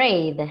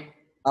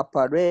 A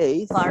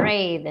parade.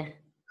 Parade.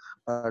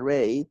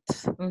 Parade.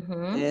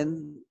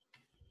 And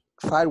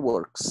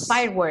fireworks.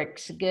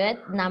 Fireworks. Good.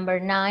 Number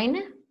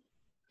 9.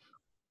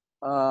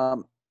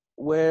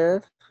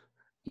 Wear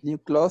new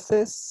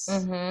clothes.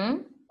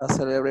 A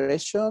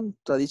celebration,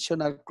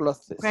 traditional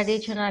clothes.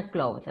 Traditional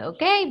clothes.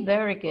 Okay,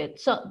 very good.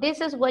 So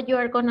this is what you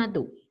are gonna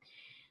do.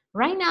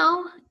 Right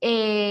now,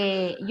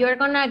 you're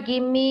gonna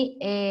give me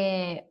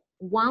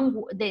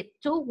the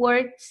 2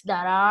 words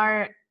that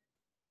are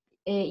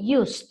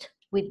used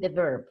with the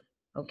verb.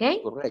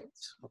 Okay. Correct.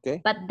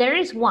 Okay. But there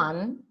is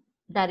one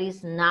that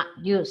is not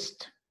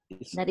used.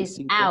 That is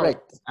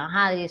incorrect.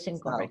 That is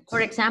incorrect.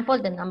 For example,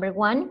 the number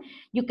 1,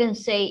 you can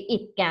say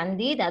eat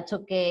candy, that's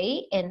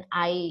okay, and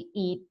I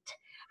eat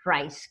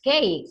rice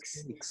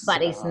cakes.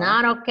 But it's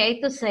not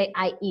okay to say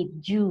I eat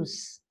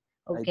juice.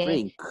 Okay. I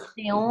drink.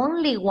 The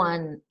only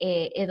one,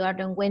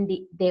 Eduardo and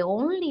Wendy, the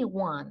only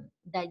one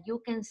that you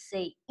can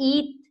say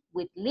eat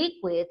with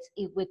liquids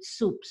is with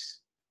soups.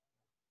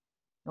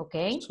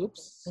 Okay.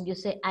 Soups. When you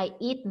say I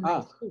eat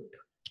my soup.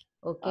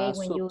 Okay,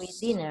 when you eat soups.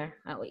 dinner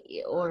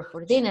or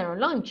for dinner or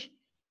lunch.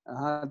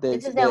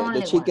 This is the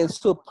only chicken one.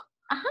 soup.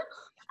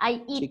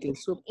 I eat. Chicken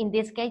soup. In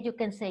this case, you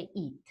can say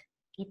eat.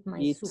 Eat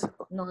my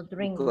soup, not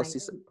drink my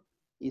soup.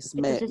 It's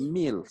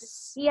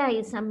meals. Yeah,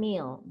 it's a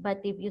meal.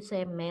 But if you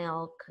say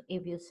milk,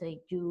 if you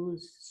say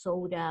juice,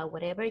 soda,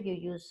 whatever, you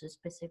use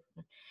specific.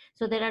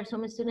 So there are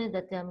some students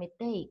that tell me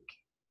take,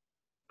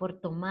 por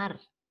tomar.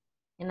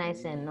 And I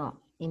say, no.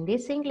 In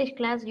this English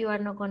class, you are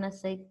not going to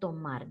say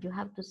tomar. You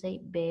have to say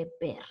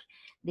beber.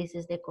 This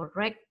is the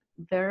correct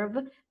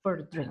verb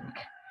for drink.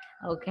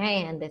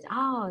 Okay, and that's,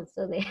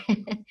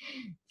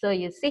 so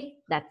you see,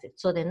 that's it.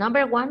 So the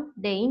number 1,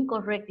 the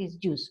incorrect is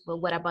juice. But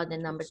what about the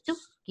number 2?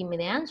 Give me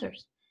the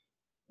answers.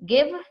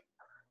 Give.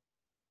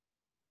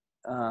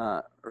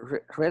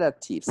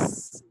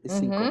 Relatives is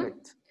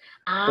incorrect.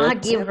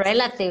 Give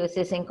relatives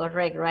is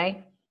incorrect,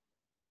 right?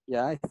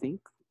 Yeah, I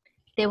think.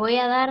 Te voy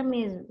a dar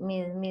mis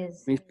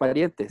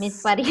parientes.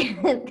 Mis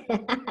parientes.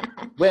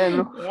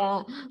 Bueno.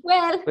 Yeah.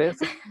 Well.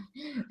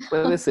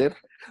 Puede ser.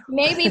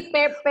 Maybe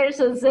per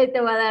person se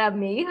te va a dar a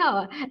mi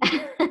hija.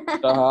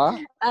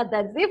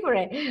 That's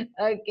different.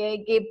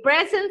 Okay. Give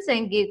presents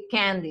and give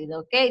candies.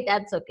 Okay.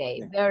 That's okay.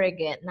 Yeah. Very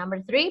good.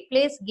 Number 3,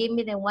 please give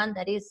me the one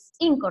that is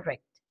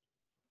incorrect.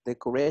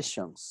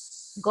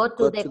 Decorations. Go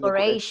to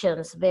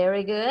decorations.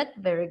 Very good.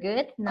 Very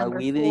good.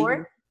 Number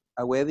 4.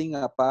 A wedding,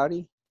 a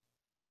party.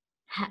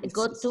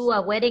 Go to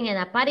a wedding and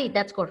a party.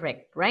 That's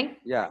correct, right?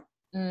 Yeah.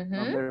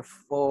 Number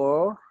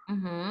 4.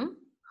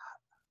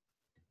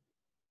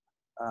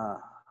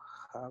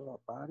 Have a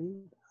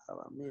party.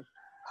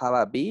 Have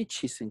a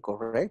beach is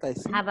incorrect, I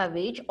think. Have a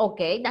beach.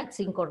 Okay, that's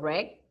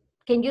incorrect.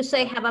 Can you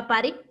say have a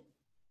party?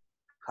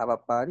 Have a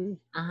party.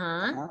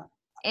 And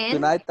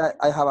tonight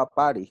I have a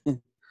party.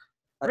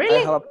 Really? I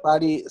have a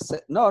party.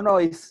 No,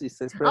 it's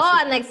expressive.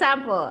 Oh, an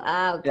example.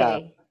 Okay. Yeah.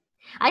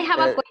 I have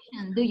a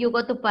question. Do you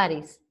go to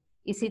parties?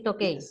 Is it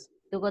okay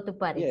to go to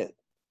parties? Yes.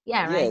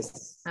 Yeah, right?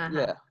 Yes.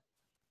 Yeah.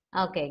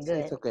 Okay, good.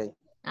 It's okay.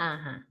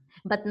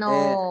 But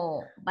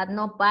no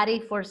party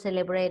for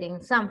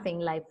celebrating something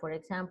like, for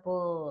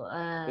example,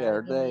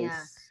 birthdays.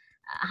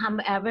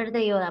 A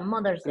birthday or a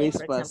Mother's Day,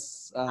 for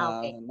example.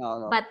 Okay.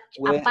 No. But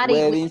a party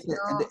weddings,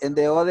 and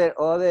the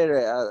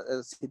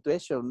other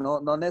situation,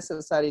 no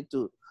necessary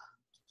to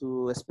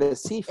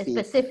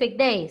specific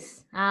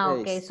days.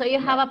 Okay. So you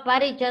have a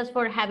party just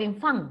for having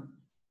fun,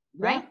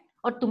 right?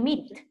 Or to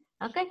meet.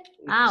 Okay.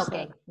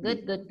 Okay.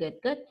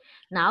 Good.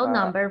 Now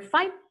number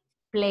 5,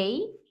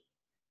 play.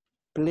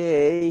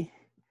 Play.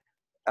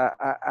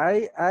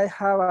 I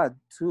have a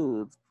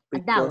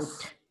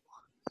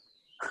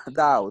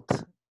doubt.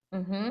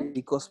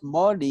 Because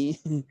money,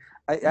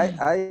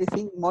 I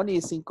think money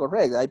is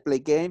incorrect. I play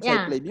games,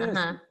 I play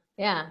music.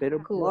 Yeah.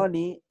 Pero cool.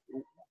 Money,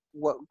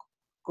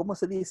 ¿cómo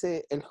se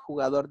dice el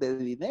jugador de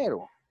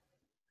dinero?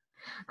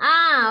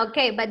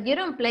 Okay, but you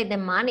don't play the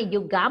money,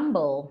 you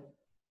gamble.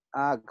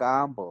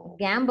 Gamble.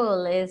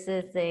 Gamble is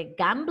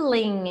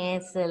gambling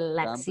es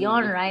la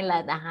acción, right?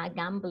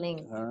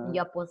 Gambling.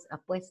 Yo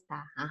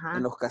apuesta.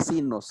 En los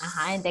casinos.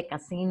 In the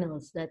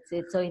casinos. That's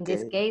it. So in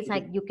this case,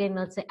 you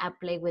cannot say I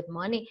play with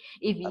money.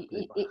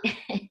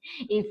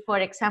 If for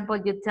example,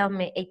 you tell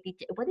me, hey,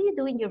 teacher, what do you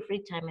do in your free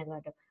time,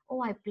 Eduardo?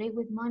 Oh, I play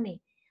with money.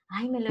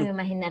 Ay, me lo voy a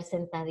imaginar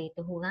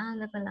sentadito,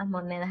 jugando con las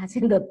monedas,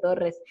 haciendo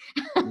torres.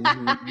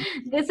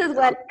 This is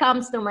what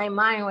comes to my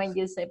mind when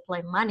you say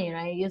play money,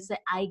 right? You say,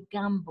 I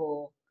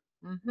gamble.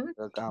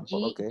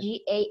 Gamble, okay.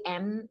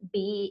 G-A-M-B-L-E,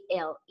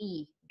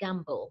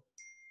 gamble.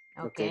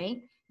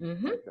 Okay.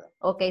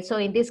 Okay, so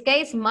in this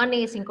case,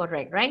 money is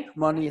incorrect, right?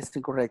 Money is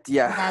incorrect,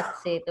 yeah.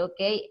 That's it,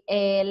 okay.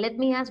 Let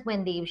me ask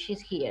Wendy if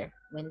she's here.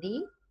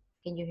 Wendy,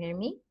 can you hear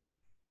me?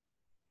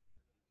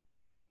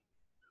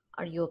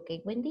 Are you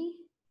okay, Wendy?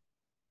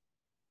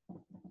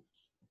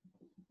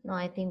 No,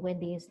 I think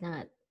Wendy is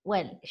not.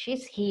 Well,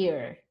 she's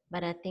here,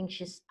 but I think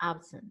she's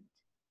absent.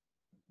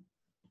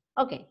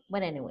 Okay,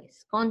 but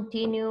anyways,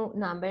 continue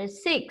number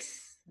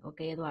 6.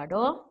 Okay,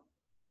 Eduardo.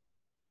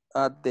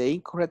 The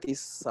incorrect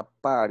is a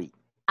party.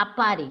 A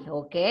party.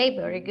 Okay,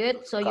 very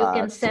good. So you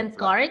can Cards, send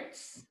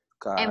cards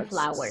and cards,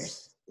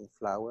 flowers.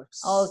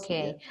 flowers.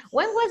 Okay. Yeah.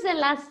 When was the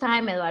last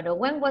time, Eduardo?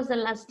 When was the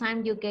last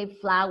time you gave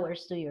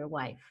flowers to your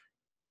wife?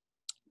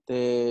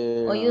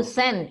 Or you The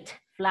sent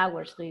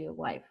flowers to your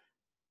wife?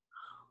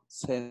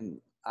 send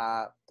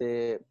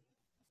the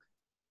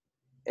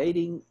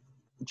 18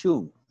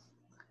 June.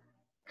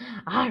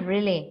 Ah,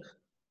 really?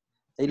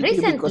 18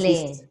 June because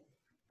Recently?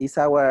 it's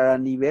our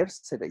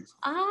anniversary.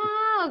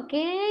 Ah,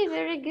 okay,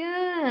 very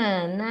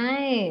good.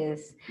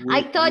 Nice.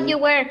 I We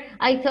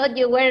thought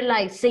you were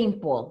like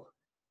simple.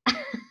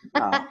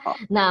 uh,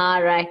 No,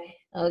 right.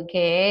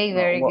 Okay, no,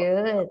 very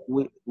good.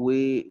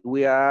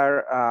 we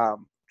are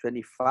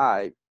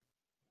 25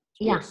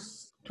 Yeah,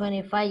 years.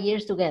 25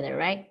 years together,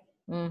 right?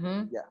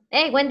 Mm-hmm. Yeah.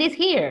 Hey, Wendy's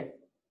here.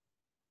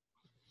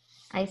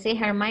 I see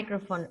her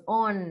microphone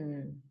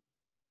on.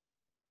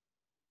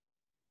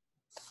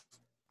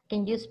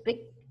 Can you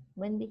speak,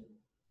 Wendy?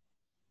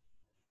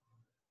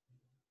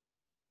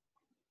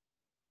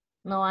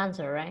 No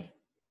answer, right?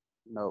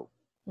 No.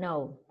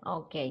 No.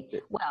 Okay.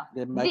 Well,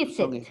 The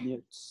microphone visit. is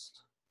mute.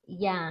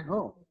 Yeah.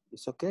 No,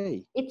 it's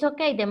okay. It's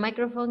okay. The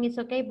microphone is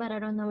okay, but I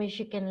don't know if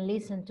she can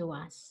listen to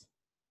us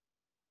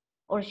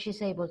or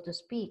she's able to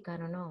speak. I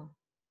don't know.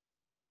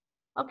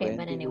 Okay,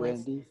 but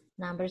anyways, Wendy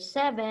number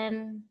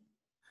 7.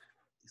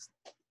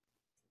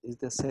 is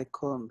the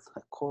second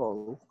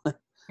call.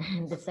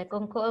 The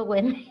second call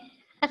when.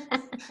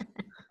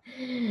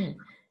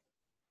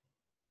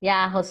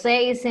 Yeah,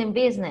 Jose is in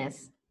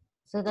business.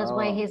 So that's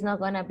why he's not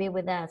going to be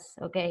with us.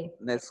 Okay.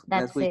 Next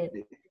week.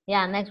 It.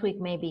 Yeah, next week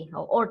maybe,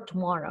 or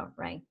tomorrow,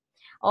 right?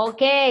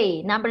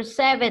 Okay, number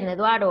 7,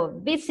 Eduardo,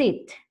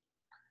 visit.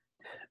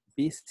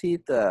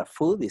 Visit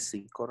food is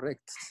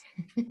incorrect.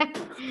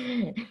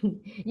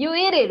 You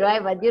eat it,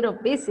 right? But you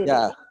don't visit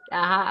it.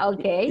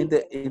 Okay.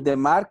 In the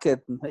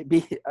market,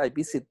 maybe I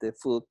visit the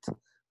food.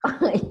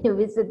 You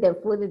visit the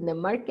food in the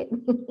market.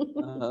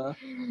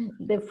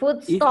 The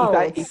food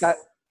stalls.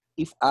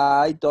 If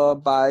I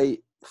don't buy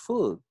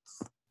food,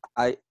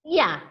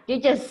 you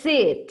just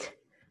see it.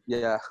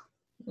 Yeah.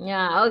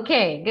 Yeah,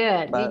 okay,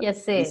 good. But you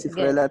just see visit it.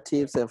 Good.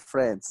 relatives and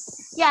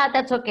friends. Yeah,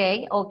 that's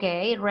okay.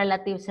 Okay,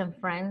 relatives and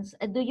friends.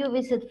 Do you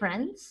visit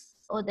friends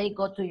or they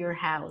go to your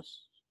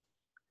house?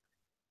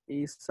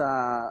 It's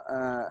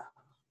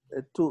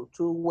two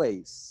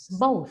ways.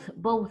 Both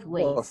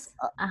ways.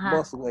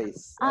 Both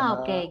ways.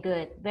 Okay,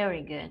 good.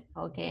 Very good.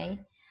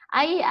 Okay.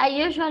 I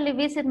usually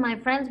visit my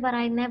friends, but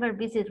I never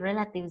visit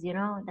relatives,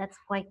 that's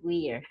quite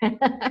weird.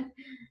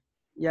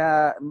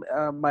 Yeah,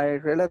 my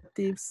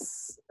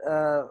relatives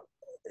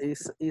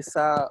is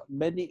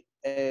many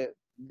they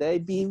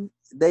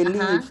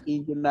live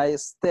in United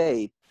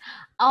States.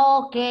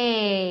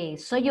 Okay,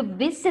 so you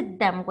visit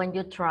them when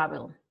you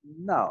travel?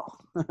 No.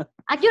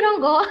 You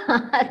don't go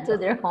to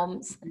their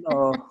homes?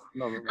 No.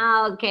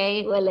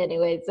 Okay, well,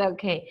 anyway, it's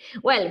okay.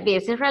 Well,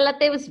 visit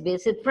relatives,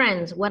 visit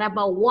friends. What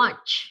about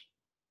watch?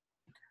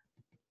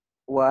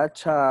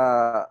 Watch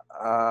the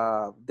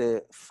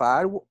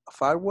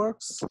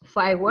fireworks.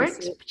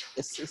 Fireworks?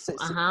 It's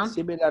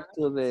similar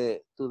to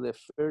the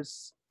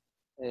first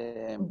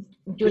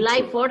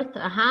July 4th,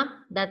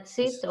 that's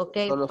it.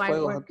 Okay, so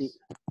fireworks.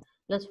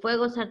 Los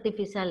fuegos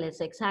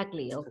artificiales,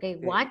 exactly. Okay,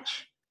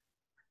 watch.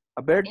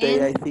 A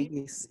birthday, I think,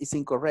 is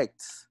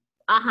incorrect.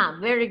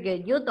 Very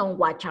good. You don't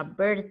watch a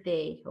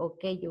birthday,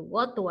 okay? You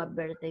go to a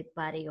birthday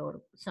party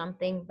or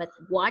something, but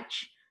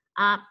watch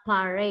a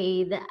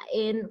parade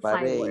in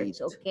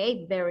fireworks,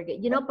 okay? Very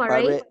good. You know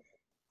parade?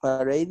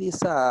 Parade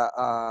is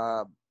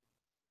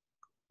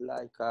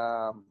like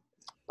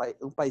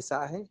un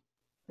paisaje?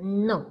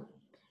 No.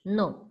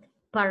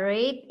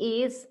 Parade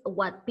is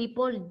what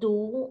people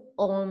do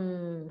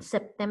on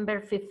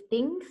September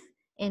 15th,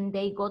 and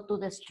they go to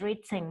the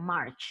streets and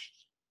march.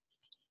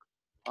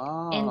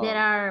 And there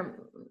are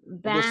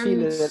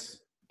bands.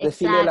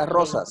 Desfile las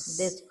Rosas.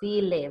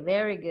 Desfile,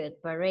 very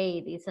good.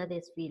 Parade is a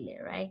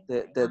desfile, right?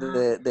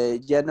 The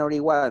January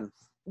 1.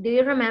 Do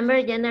you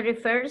remember January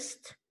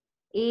 1st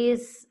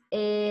is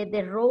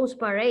the Rose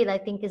Parade, I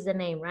think is the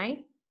name,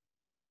 right?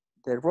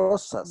 The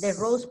Rosas. The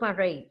Rose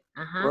Parade.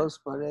 Rose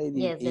Parade.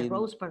 Yes, the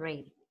Rose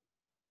Parade.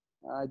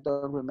 I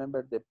don't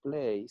remember the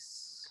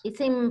place.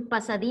 It's in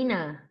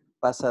Pasadena.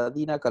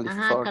 Pasadena,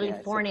 California.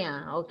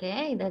 California.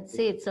 Okay, that's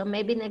it. So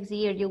maybe next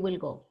year you will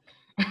go.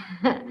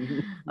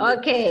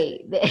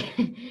 Okay.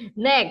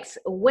 Next,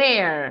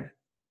 where?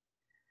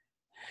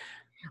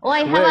 Oh,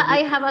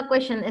 I have a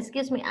question.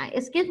 Excuse me.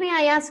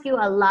 I ask you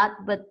a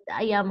lot, but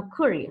I am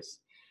curious.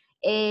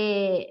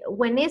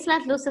 When es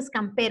Las Luces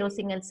Camperos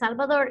in El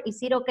Salvador,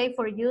 is it okay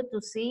for you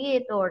to see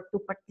it or to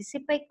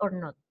participate or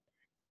not?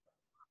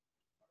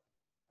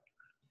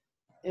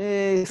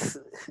 Depends.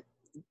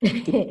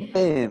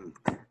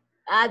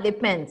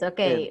 Depends.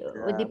 Okay.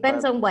 It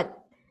depends on what?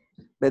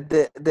 But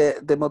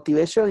the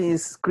motivation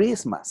is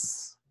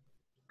Christmas.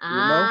 you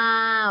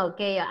know,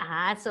 Okay.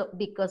 So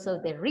because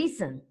of the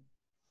reason.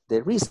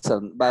 the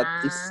reason, but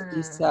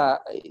it's a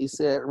It's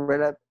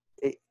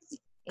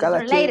cada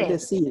quien related.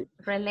 decide,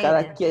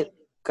 Related.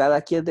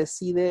 cada quien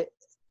decide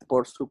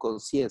por su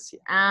conciencia.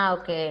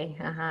 Okay.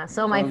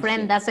 So my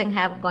friend Conciencia. doesn't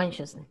have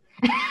consciousness.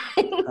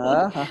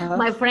 Ajá.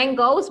 My friend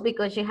goes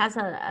because she has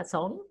a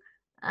song.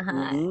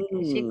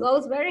 She Mm.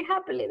 goes very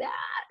happily there.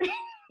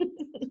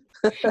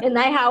 And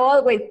I have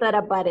always thought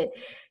about it.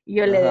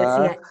 Yo le Ajá.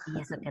 decía,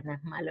 y eso que no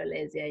es malo,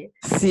 le decía yo.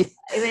 Sí.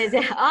 Y me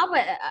decía, oh,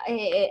 but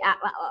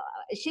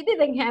she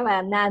didn't have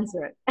an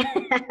answer.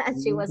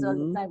 She was all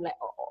the time like,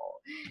 oh,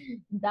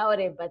 doubt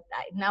it. But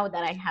now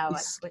that I have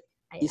it,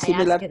 I ask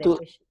her the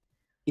question.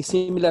 It's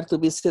similar to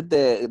visit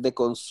the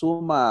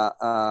Consuma,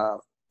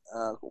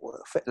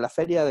 la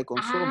feria de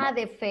Consuma.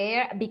 The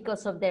fair,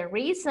 because of the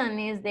reason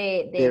is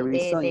The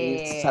reason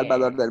is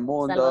Salvador del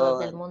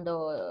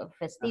Mundo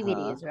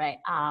festivities, right?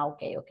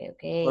 Okay.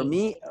 For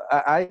me,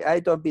 I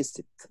don't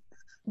visit.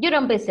 You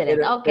don't visit it,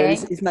 okay.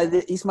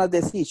 It's my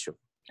decision.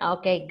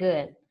 Okay,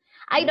 good.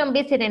 I don't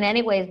visit in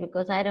anyways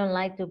because I don't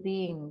like to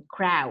be in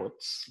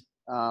crowds.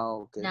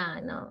 Okay.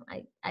 No,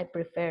 I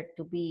prefer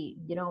to be,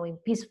 in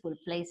peaceful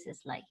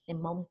places like the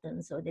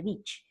mountains or the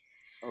beach.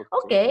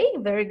 Okay,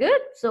 very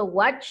good. So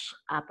watch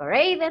a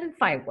parade and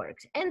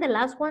fireworks. And the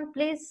last one,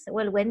 please.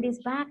 Well, Wendy's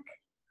back.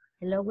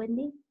 Hello,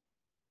 Wendy.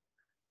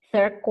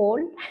 Third call.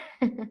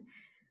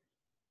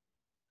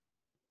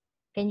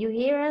 Can you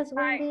hear us,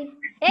 Wendy?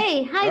 Hi.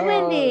 Hey, hi,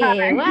 Wendy.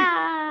 Hi.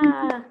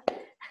 Wow.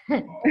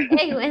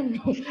 Hey,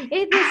 Wendy.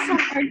 It is so...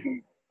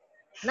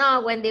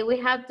 No, Wendy, we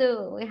have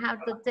to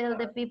tell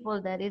the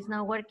people that it's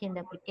not working,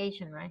 the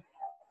application, right?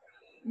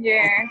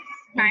 Yes,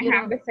 I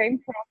have the same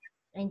problem.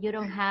 And you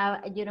don't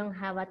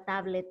have a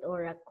tablet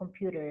or a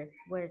computer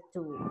where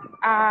to...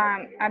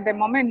 At the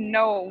moment,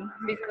 no,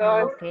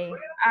 because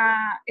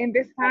in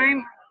this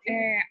time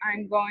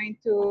I'm going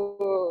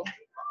to...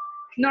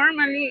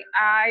 Normally,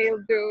 I'll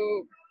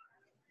do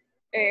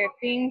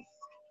things.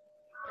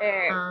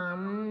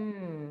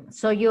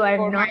 So you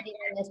are not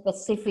in a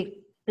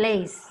specific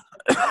place.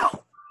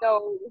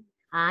 So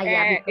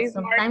yeah, because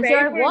sometimes you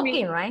are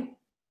walking, right?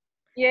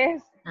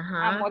 Yes,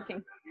 I'm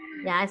walking.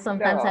 Yeah,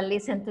 sometimes I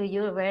listen to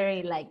you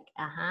very like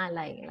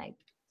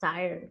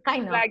tired,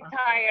 kind of. Like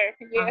tired,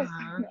 yes.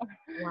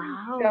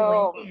 Wow,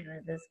 so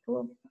that's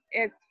cool.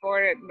 It's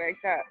for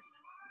like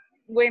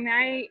when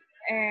I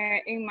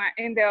in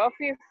the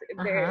office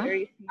there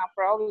is no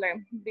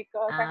problem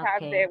because I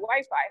have the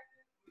Wi-Fi.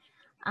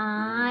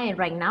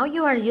 Right now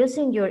you are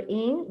using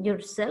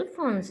your cell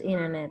phone's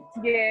internet.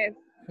 Yes.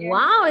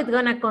 Wow, it's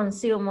gonna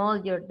consume all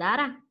your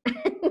data.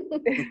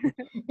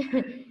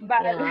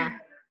 But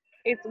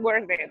it's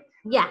worth it.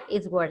 Yeah,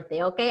 it's worth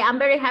it. Okay, I'm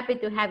very happy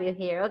to have you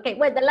here. Okay,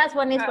 well, the last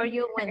one is for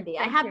you, Wendy.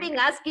 I have been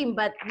asking,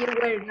 but you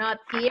were not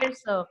here.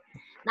 So,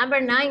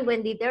 number 9,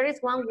 Wendy, there is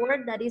one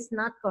word that is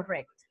not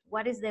correct.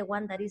 What is the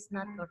one that is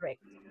not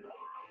correct?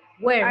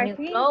 Wear new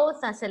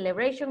clothes, a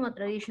celebration, or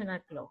traditional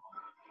clothes?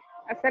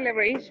 A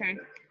celebration.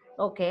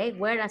 Okay,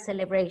 wear a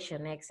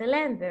celebration.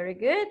 Excellent, very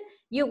good.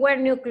 You wear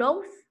new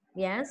clothes?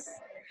 Yes.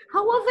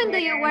 How often do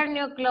you wear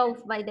new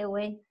clothes, by the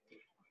way?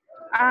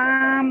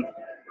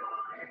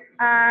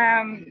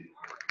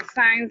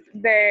 Since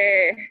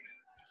the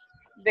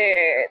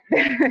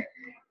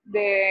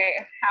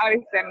how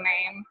is the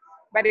name?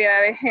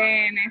 Variedad de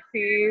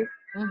Génesis,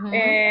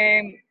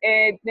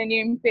 de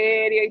New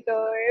Imperio y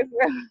todo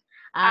eso.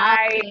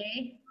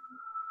 Okay.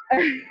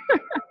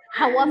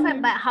 How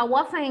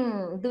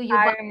often do you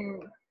buy?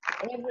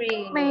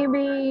 Every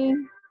maybe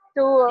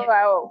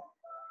twice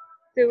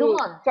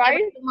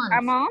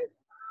a month.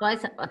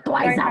 Twice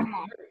a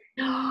month.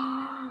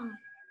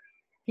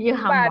 You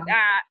have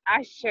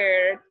a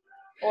shirt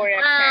or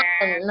a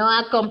pant. No,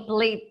 a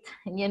complete,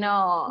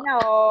 No.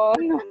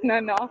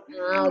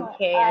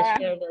 Okay, a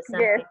shirt or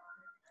something. Yes.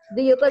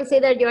 Do you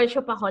consider you're a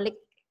shopaholic?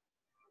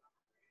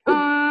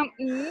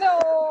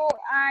 No,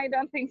 I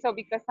don't think so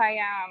because I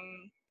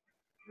am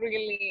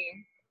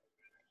really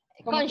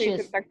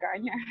conscious.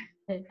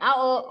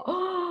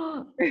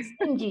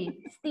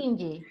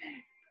 Stingy.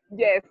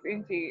 Yes,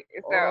 stingy.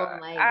 So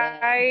my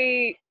God.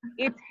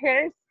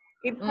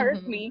 It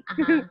hurts me.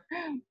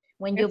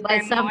 When you buy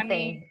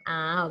something.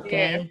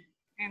 Okay.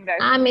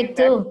 Yes, me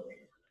too.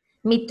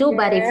 Me too,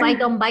 but if I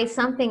don't buy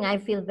something, I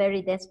feel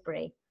very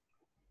desperate.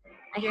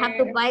 I have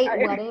to buy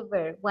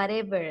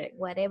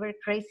whatever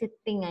crazy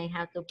thing I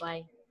have to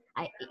buy.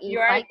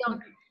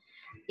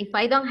 If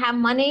I don't have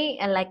money,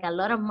 and like a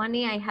lot of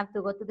money, I have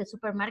to go to the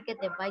supermarket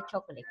and buy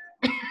chocolate.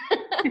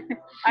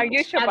 Are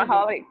you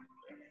shopaholic?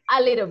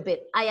 A little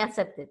bit. I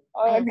accept it.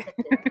 Okay.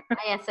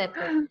 I accept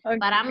it. Okay.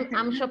 But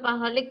I'm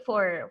shopaholic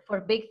for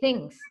big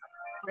things.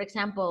 For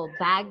example,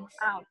 bags,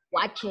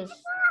 watches,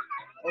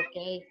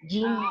 okay,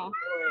 jeans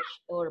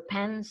or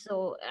pants.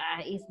 So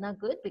it's not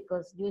good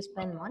because you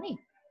spend money.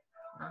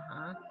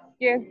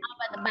 Yes,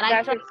 but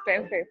that's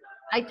expensive.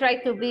 I try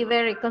to be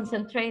very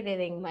concentrated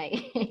in my,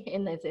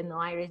 and I say, no,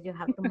 Iris, you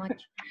have too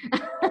much.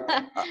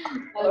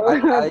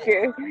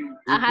 Okay.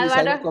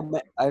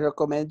 I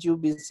recommend you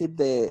visit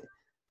the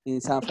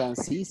in San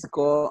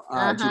Francisco,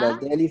 Uh-huh.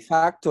 Ghirardelli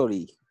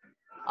Factory.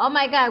 Oh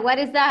my God, what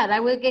is that? I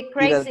will get Ghira-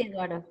 crazy,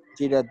 Eduardo.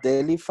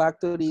 Ghirardelli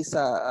Factory is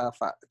a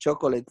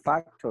chocolate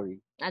factory.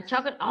 A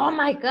chocolate. Oh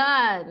my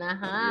God. Yeah,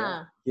 Uh-huh.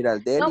 No,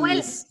 Ghirardelli well,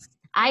 is.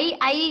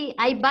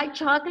 I buy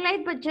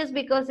chocolate, but just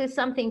because it's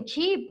something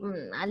cheap,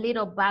 a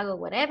little bag or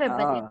whatever,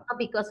 but it's not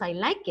because I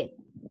like it.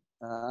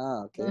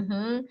 Okay.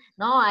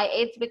 No,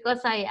 it's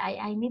because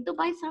I need to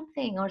buy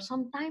something, or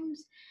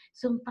sometimes,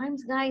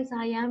 guys,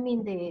 I am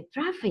in the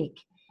traffic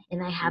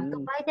and I have to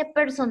buy the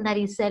person that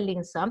is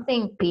selling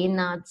something,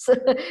 peanuts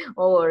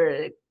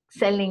or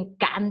selling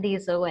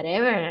candies or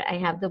whatever. I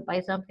have to buy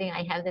something.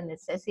 I have the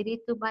necessity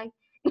to buy.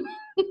 So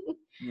this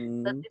is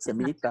not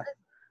Semita.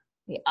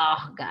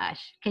 Oh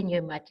gosh, can you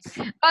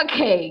imagine?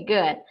 Okay,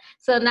 good.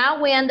 So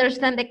now we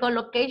understand the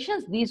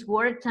collocations. These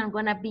words are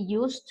gonna be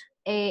used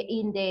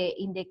in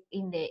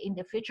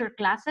the future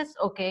classes,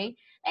 okay?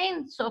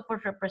 And so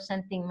for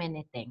representing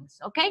many things,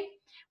 okay?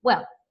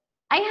 Well,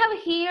 I have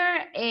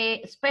here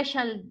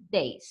special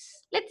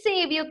days. Let's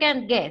see if you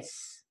can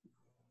guess.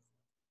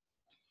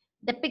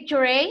 The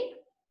picture A,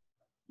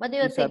 what do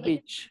you It's a think?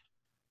 beach.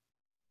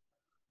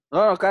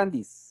 No,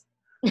 candies.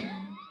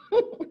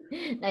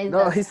 Nice.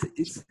 No,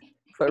 it's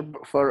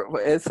for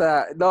it's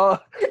a no.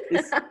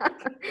 It's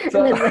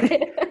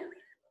sorry.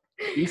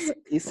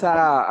 It's a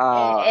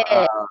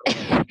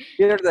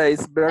birthday.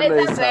 It's birthday.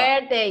 It's a It's a,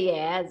 birthday,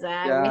 yes. We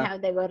yeah.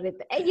 have the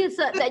gorrito. And you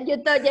saw that you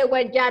thought you were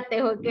yate,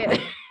 okay?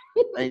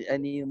 I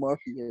need more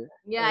here.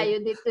 Yeah, you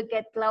need to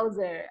get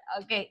closer.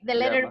 Okay, the Yeah,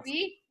 letter mas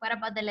B. What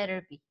about the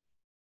letter B?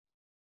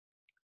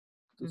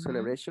 to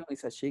celebration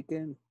is a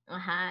chicken.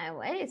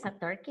 Well, it's a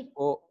turkey.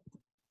 Oh,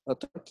 a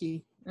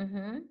turkey.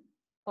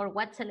 For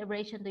what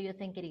celebration do you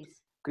think it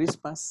is?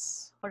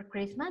 Christmas. For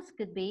Christmas,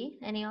 could be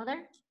any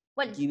other.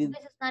 Well, Giving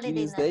this is not in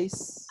Giving's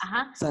days.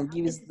 San this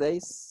Giving's is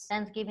days.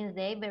 Thanksgiving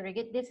Day. Very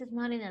good. This is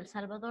not in El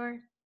Salvador.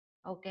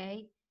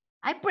 Okay.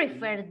 I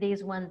prefer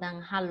this one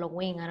than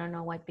Halloween. I don't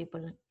know why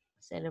people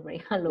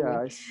celebrate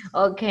Halloween.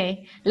 Yeah,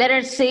 Okay.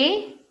 Letter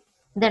C,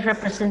 the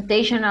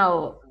representation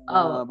of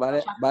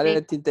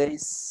Valentine's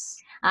days.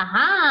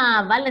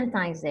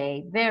 Valentine's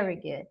Day. Very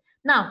good.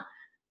 Now,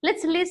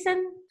 let's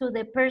listen to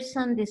the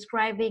person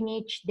describing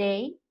each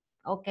day.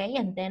 Okay,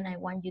 and then I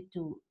want you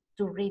to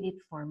read it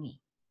for me.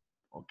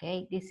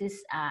 Okay, this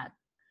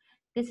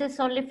is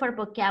only for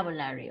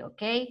vocabulary.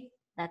 Okay,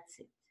 that's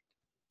it.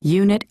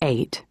 Unit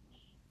 8.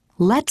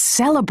 Let's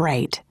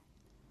celebrate.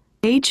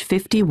 Page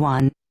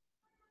 51.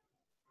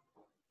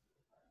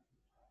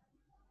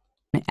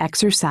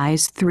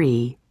 Exercise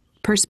 3.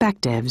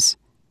 Perspectives.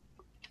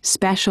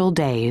 Special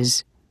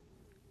days.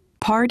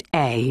 Part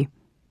A.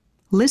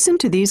 Listen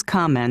to these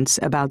comments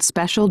about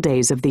special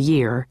days of the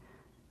year.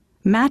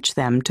 Match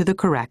them to the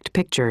correct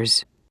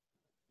pictures.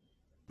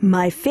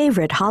 My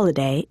favorite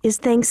holiday is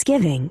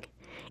Thanksgiving.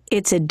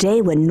 It's a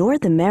day when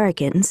North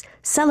Americans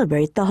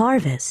celebrate the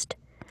harvest.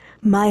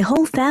 My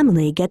whole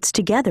family gets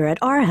together at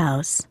our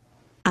house.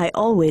 I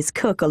always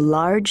cook a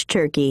large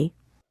turkey.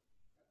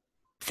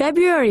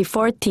 February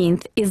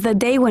 14th is the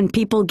day when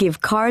people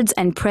give cards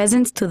and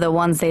presents to the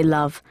ones they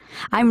love.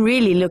 I'm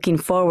really looking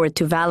forward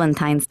to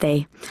Valentine's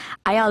Day.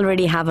 I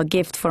already have a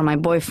gift for my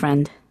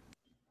boyfriend.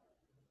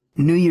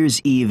 New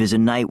Year's Eve is a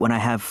night when I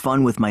have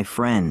fun with my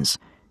friends.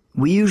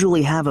 We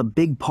usually have a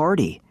big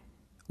party.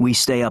 We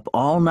stay up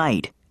all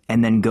night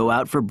and then go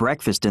out for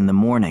breakfast in the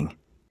morning.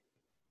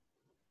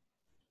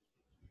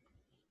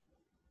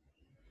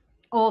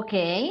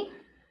 Okay.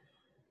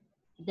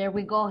 There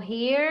we go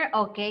here.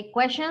 Okay,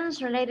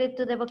 questions related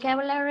to the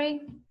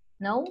vocabulary?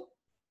 No?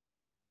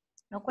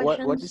 No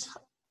questions? What is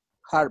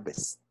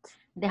harvest?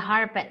 The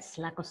harvest,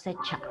 la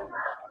cosecha.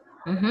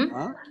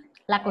 Huh?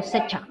 La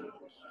cosecha.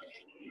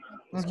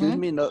 Excuse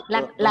me, no.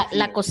 La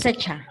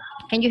cosecha.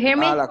 Can you hear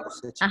me? La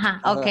cosecha.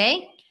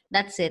 Okay,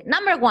 that's it.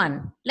 Number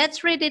 1.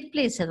 Let's read it,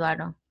 please,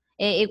 Eduardo.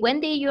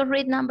 Wendy, you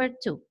read number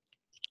 2.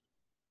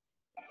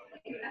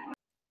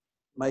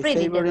 My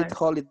favorite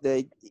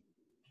holiday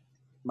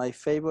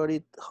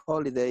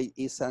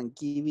is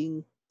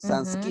Thanksgiving.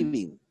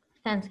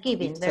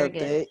 Thanksgiving, very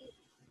good.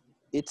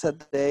 It's a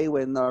day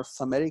when North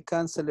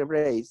Americans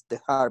celebrate the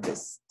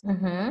harvest.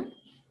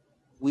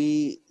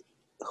 We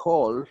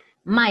whole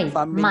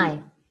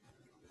family.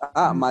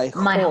 My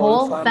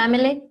whole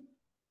family.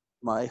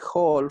 My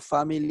whole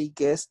family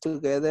gets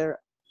together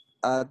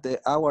at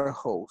our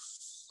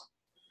house.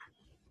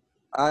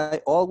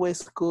 I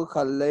always cook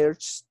a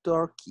large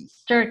turkey.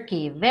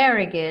 Turkey,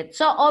 very good.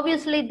 So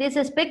obviously this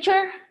is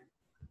picture?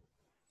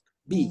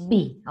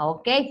 B.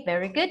 Okay,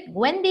 very good.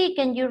 Wendy,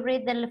 can you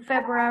read the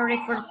February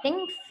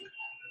 14th?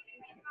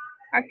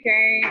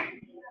 Okay,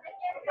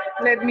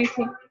 let me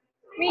see.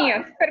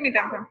 Míos,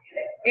 permítanme.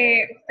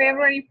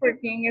 February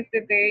 14th is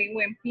the day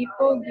when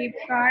people give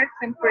cards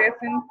and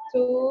presents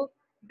to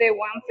the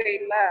ones they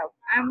love.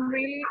 I'm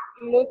really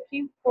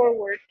looking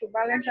forward to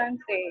Valentine's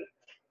Day.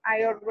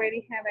 I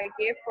already have a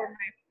gift for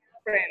my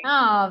friend.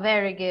 Oh,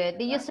 very good.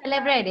 Do you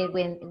celebrate it,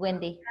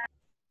 Wendy?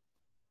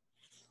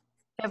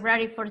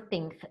 February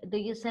 14th. Do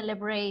you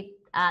celebrate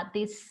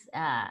this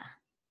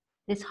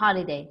this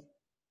holiday?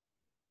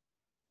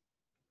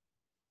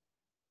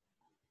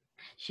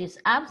 She's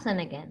absent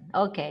again.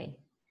 Okay.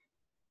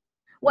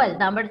 Well,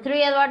 number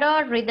 3,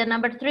 Eduardo, read the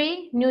number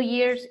 3. New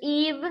Year's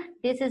Eve.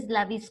 This is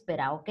la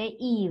víspera, okay?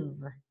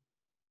 Eve.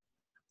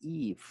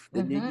 Eve.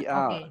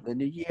 Okay. The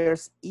New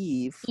Year's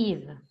Eve.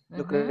 Eve.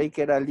 Yo creí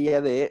que era el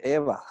día de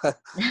Eva.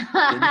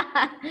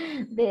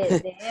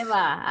 de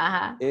Eva.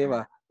 Ajá.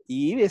 Eva.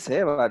 Eve es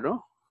Eva,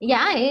 ¿no?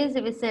 Yeah, it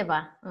is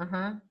Eva.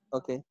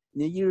 Okay.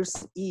 New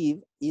Year's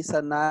Eve is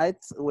a night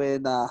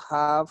when I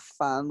have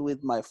fun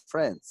with my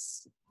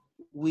friends.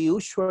 We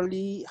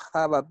usually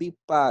have a big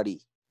party.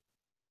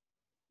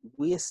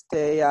 We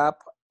stay up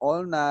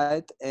all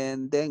night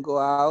and then go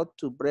out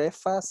to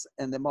breakfast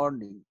in the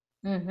morning.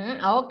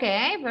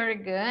 Okay, very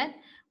good.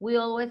 We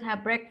always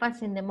have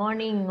breakfast in the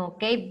morning.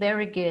 Okay,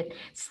 very good.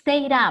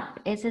 Stay up.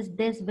 Ese es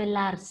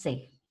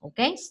desvelarse.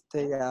 Okay?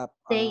 Stay up.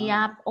 Stay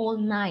up all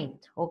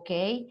night.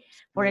 Okay?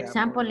 For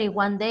example, if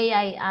one day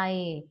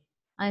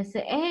I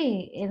say,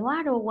 hey,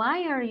 Eduardo,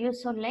 why are you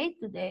so late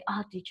today?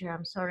 Oh, teacher,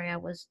 I'm sorry. I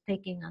was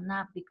taking a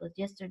nap because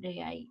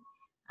yesterday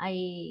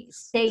I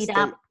stayed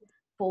up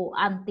for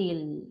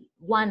until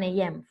 1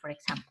 a.m., for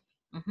example.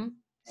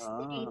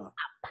 Stayed up.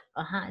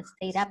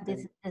 Stayed up,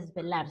 this is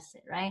desvelarse,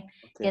 right?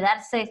 Okay.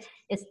 Quedarse,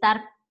 estar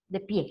de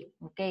pie,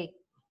 okay?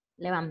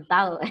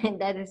 Levantado,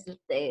 that is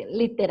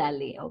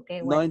literally,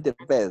 okay? No in the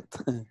bed.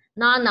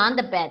 No, not on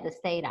the bed,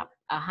 stayed up.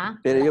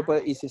 Pero yo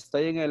puedo, y si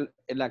estoy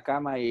en la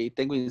cama y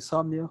tengo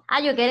insomnio.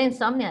 You get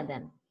insomnia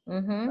then.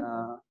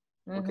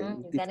 Okay.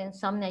 You get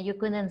insomnia, you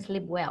couldn't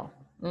sleep well.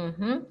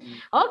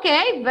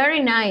 Okay,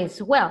 very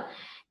nice. Well,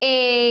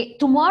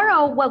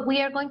 tomorrow what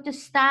we are going to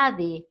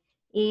study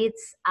is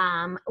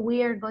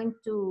we are going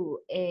to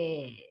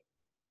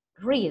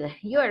read.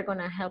 You are going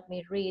to help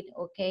me read,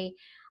 okay?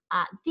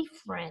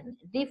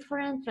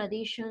 Different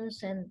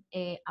traditions and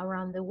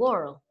around the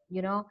world.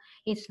 You know,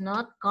 it's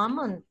not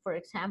common. For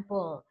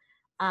example,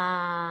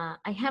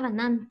 I have an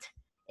aunt,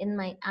 and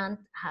my aunt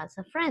has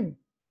a friend.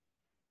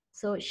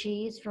 So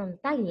she is from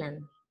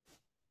Thailand.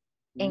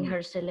 And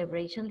her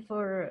celebration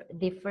for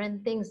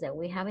different things that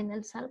we have in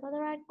El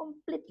Salvador are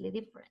completely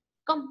different.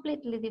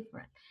 Completely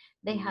different.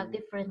 They have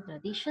different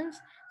traditions.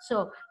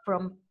 So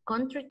from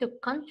country to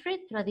country,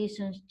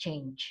 traditions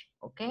change,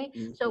 okay?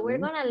 So we're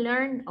gonna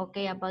learn,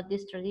 okay, about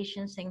these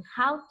traditions and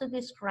how to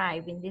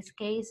describe, in this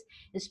case,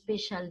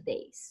 special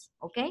days,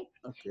 okay?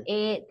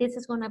 This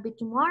is gonna be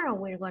tomorrow.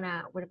 We're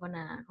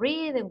gonna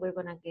read and we're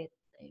gonna get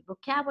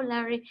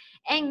vocabulary,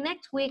 and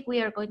next week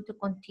we are going to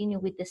continue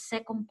with the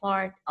second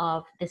part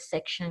of the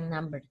section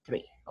number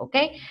 3.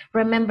 Okay,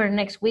 remember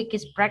next week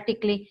is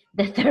practically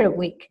the 3rd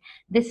week.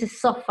 This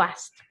is so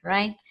fast,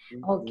 right?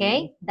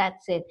 Okay,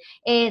 that's it.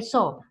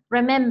 So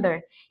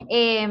remember,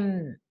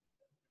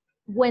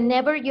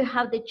 whenever you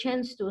have the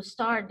chance to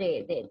start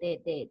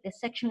the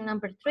section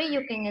number 3,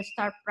 you can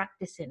start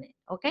practicing it.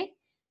 Okay,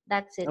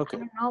 that's it. Okay. I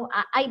don't know.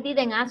 I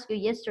didn't ask you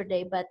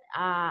yesterday, but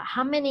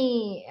how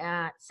many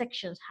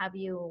sections have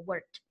you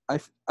worked?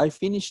 I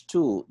finished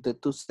the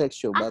 2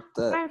 sections, but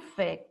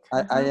perfect.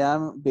 I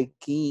am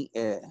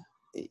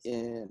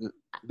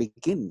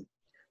begin.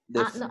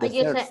 No,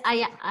 you say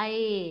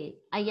I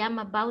am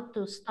about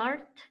to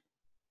start.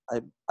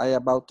 I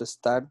about to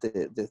start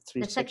the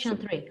 3 section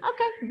 3.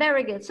 Okay,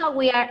 very good. So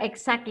we are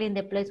exactly in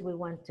the place we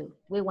want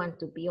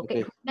to be.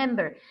 Okay.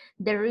 Remember,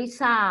 there is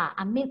a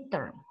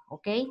midterm.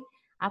 Okay.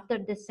 After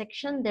the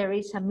section, there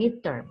is a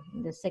midterm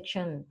in the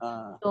section.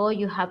 So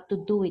you have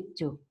to do it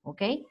too.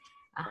 Okay.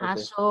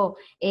 So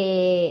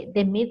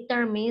the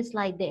midterm is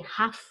like the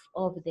half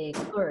of the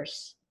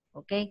course.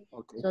 Okay.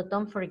 So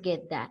don't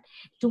forget that.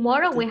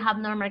 Tomorrow we have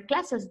normal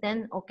classes.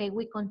 Then, okay,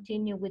 we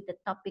continue with the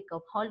topic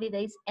of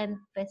holidays and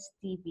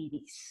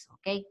festivities.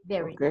 Okay,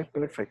 very nice.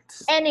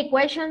 Perfect. Any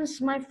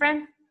questions, my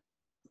friend?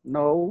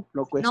 No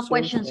questions. No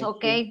questions.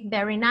 Okay,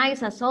 very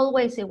nice. As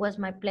always, it was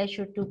my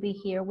pleasure to be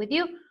here with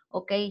you.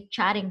 Okay,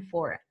 chatting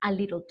for a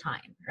little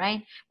time,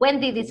 right?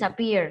 Wendy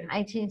disappeared.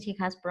 I think she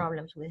has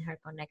problems with her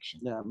connection.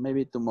 Yeah,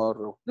 maybe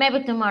tomorrow.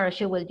 Maybe tomorrow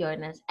she will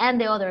join us.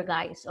 And the other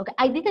guys. Okay,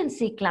 I didn't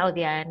see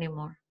Claudia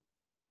anymore.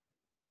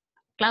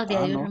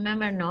 Claudia, you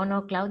remember?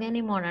 No, Claudia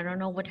anymore. I don't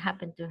know what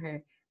happened to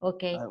her.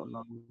 Okay. I don't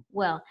know.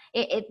 Well,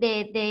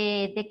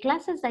 the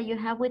classes that you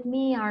have with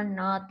me are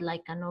not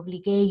like an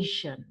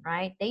obligation,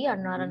 right? They are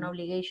not an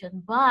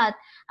obligation, but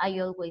I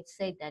always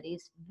say that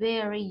it's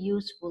very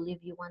useful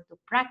if you want to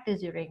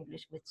practice your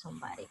English with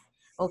somebody,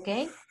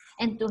 okay?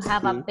 And to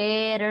have a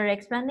better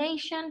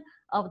explanation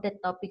of the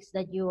topics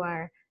that you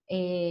are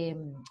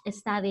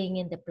studying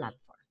in the platform.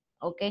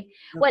 Okay.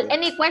 Well,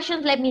 any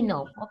questions, let me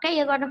know. Okay,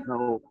 Eduardo?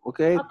 No.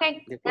 Okay.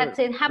 Okay, that's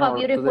it. Have a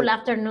beautiful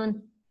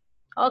afternoon.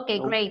 Okay,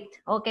 great.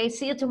 Okay,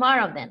 see you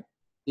tomorrow then.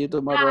 See you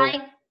tomorrow.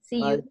 Bye. See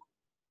you.